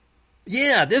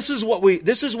 yeah, this is what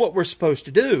we're supposed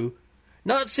to do.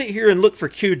 Not sit here and look for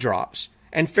Q drops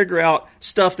and figure out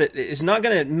stuff that is not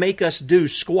going to make us do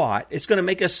squat. It's going to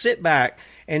make us sit back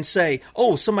and say,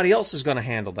 oh, somebody else is going to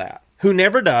handle that, who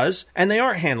never does, and they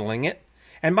aren't handling it.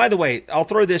 And by the way, I'll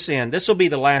throw this in. This will be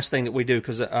the last thing that we do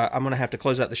because I'm going to have to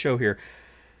close out the show here.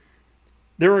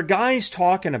 There are guys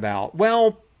talking about,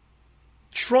 well,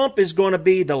 Trump is going to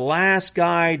be the last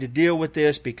guy to deal with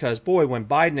this because, boy, when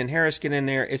Biden and Harris get in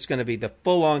there, it's going to be the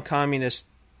full-on communist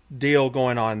deal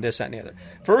going on, this, that, and the other.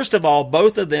 First of all,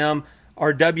 both of them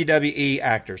are WWE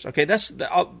actors. Okay, that's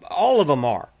all of them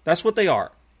are. That's what they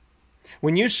are.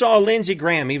 When you saw Lindsey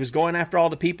Graham, he was going after all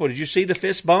the people. Did you see the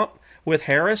fist bump with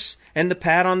Harris and the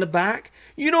pat on the back?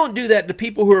 You don't do that to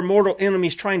people who are mortal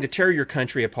enemies trying to tear your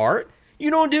country apart. You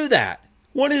don't do that.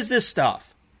 What is this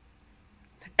stuff?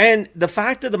 And the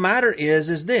fact of the matter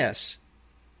is this.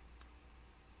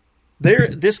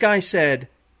 This guy said,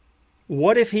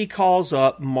 what if he calls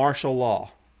up martial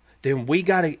law? Then we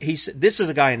got to, this is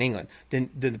a guy in England. Then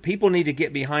the people need to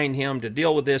get behind him to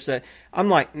deal with this. I'm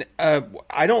like,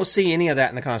 I don't see any of that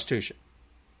in the Constitution.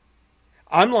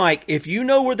 I'm like, if you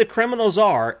know where the criminals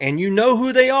are and you know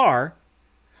who they are,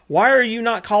 why are you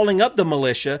not calling up the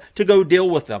militia to go deal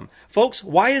with them? Folks,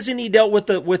 why hasn't he dealt with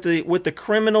the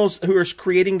criminals who are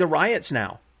creating the riots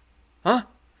now? Huh?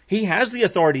 He has the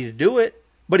authority to do it,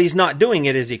 but he's not doing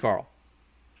it, is he, Carl?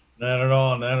 Not at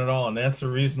all, not at all. And that's the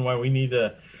reason why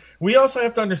we also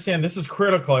have to understand, this is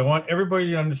critical. I want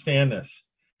everybody to understand this.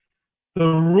 The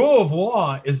rule of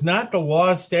law is not the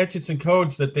laws, statutes, and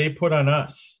codes that they put on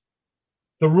us.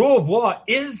 The rule of law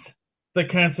is the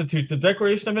Constitution, the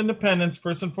Declaration of Independence,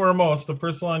 first and foremost, the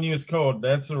first law and U.S. Code,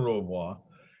 that's the rule of law,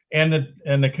 and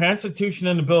the Constitution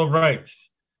and the Bill of Rights.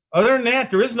 Other than that,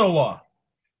 there is no law.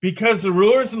 because the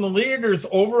rulers and the leaders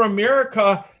over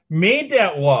America made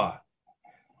that law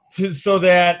so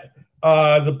that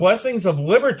the blessings of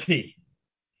liberty,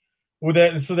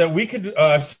 so that we could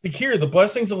secure the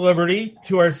blessings of liberty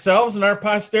to ourselves and our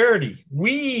posterity.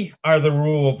 We are the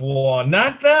rule of law,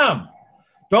 not them.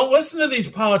 Don't listen to these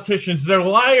politicians. They're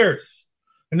liars.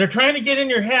 And they're trying to get in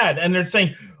your head. And they're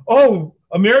saying, oh,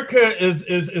 America is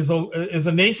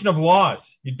a nation of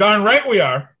laws. You're darn right we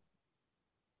are.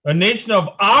 A nation of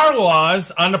our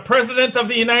laws on the President of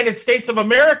the United States of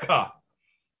America.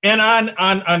 And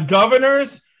on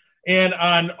governors and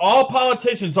on all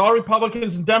politicians, all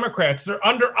Republicans and Democrats. They're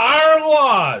under our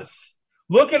laws.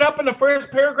 Look it up in the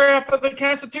first paragraph of the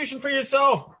Constitution for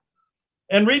yourself.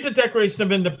 And read the Declaration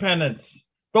of Independence.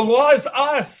 The law is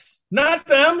us, not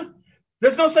them.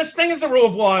 There's no such thing as a rule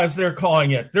of law as they're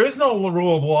calling it. There is no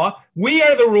rule of law. We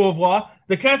are the rule of law.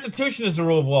 The Constitution is the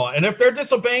rule of law. And if they're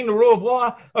disobeying the rule of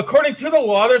law, according to the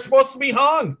law, they're supposed to be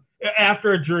hung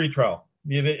after a jury trial.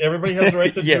 Everybody has the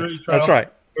right to yes, jury trial. That's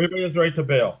right. Everybody has the right to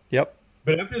bail. Yep.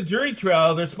 But after the jury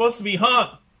trial, they're supposed to be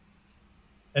hung.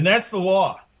 And that's the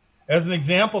law. As an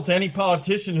example to any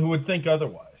politician who would think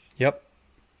otherwise. Yep.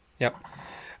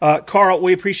 Carl,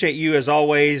 we appreciate you as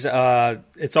always.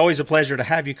 It's always a pleasure to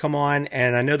have you come on,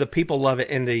 and I know the people love it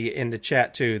in the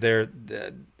chat too. They're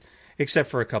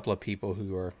except for a couple of people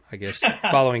who are, I guess,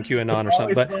 following QAnon or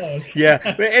something. But yeah,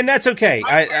 and that's okay.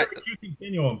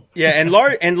 Yeah, and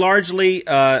largely,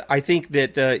 I think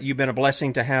that you've been a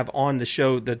blessing to have on the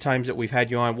show the times that we've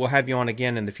had you on. We'll have you on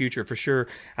again in the future for sure.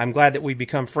 I'm glad that we've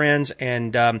become friends.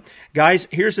 And guys,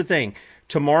 here's the thing.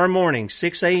 Tomorrow morning,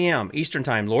 6 a.m. Eastern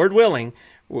Time, Lord willing,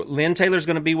 Lynn Taylor's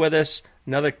going to be with us,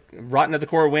 another Rotten to the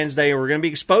Core Wednesday. We're going to be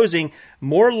exposing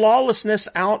more lawlessness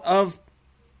out of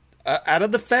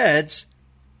the feds,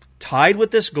 tied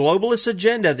with this globalist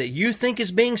agenda that you think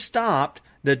is being stopped.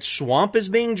 The swamp is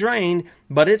being drained,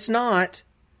 but it's not.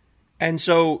 And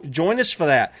so join us for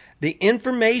that. The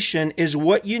information is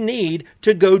what you need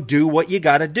to go do what you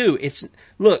got to do.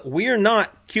 Look, we are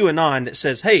not QAnon that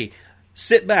says, hey,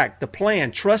 sit back, the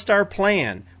plan, trust our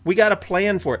plan. We got a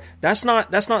plan for it. That's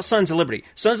not Sons of Liberty.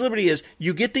 Sons of Liberty is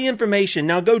you get the information,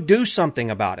 now go do something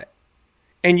about it.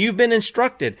 And you've been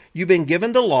instructed. You've been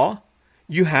given the law.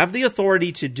 You have the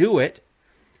authority to do it.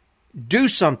 Do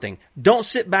something. Don't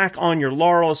sit back on your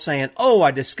laurels saying, oh, I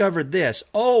discovered this.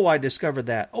 Oh, I discovered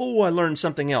that. Oh, I learned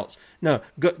something else. No,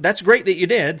 that's great that you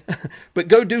did, but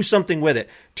go do something with it.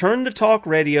 Turn the talk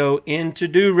radio into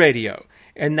do radio.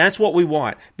 And that's what we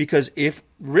want, because if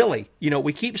really,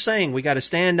 we keep saying we got to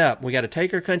stand up, we got to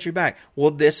take our country back.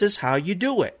 Well, this is how you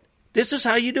do it. This is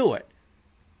how you do it.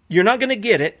 You're not going to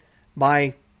get it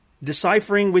by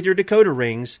deciphering with your decoder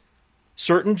rings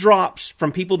certain drops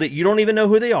from people that you don't even know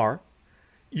who they are.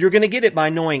 You're going to get it by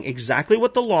knowing exactly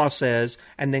what the law says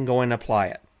and then go and apply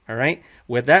it. All right?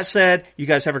 With that said, you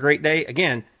guys have a great day.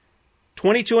 Again,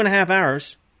 22 and a half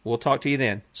hours. We'll talk to you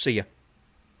then. See ya.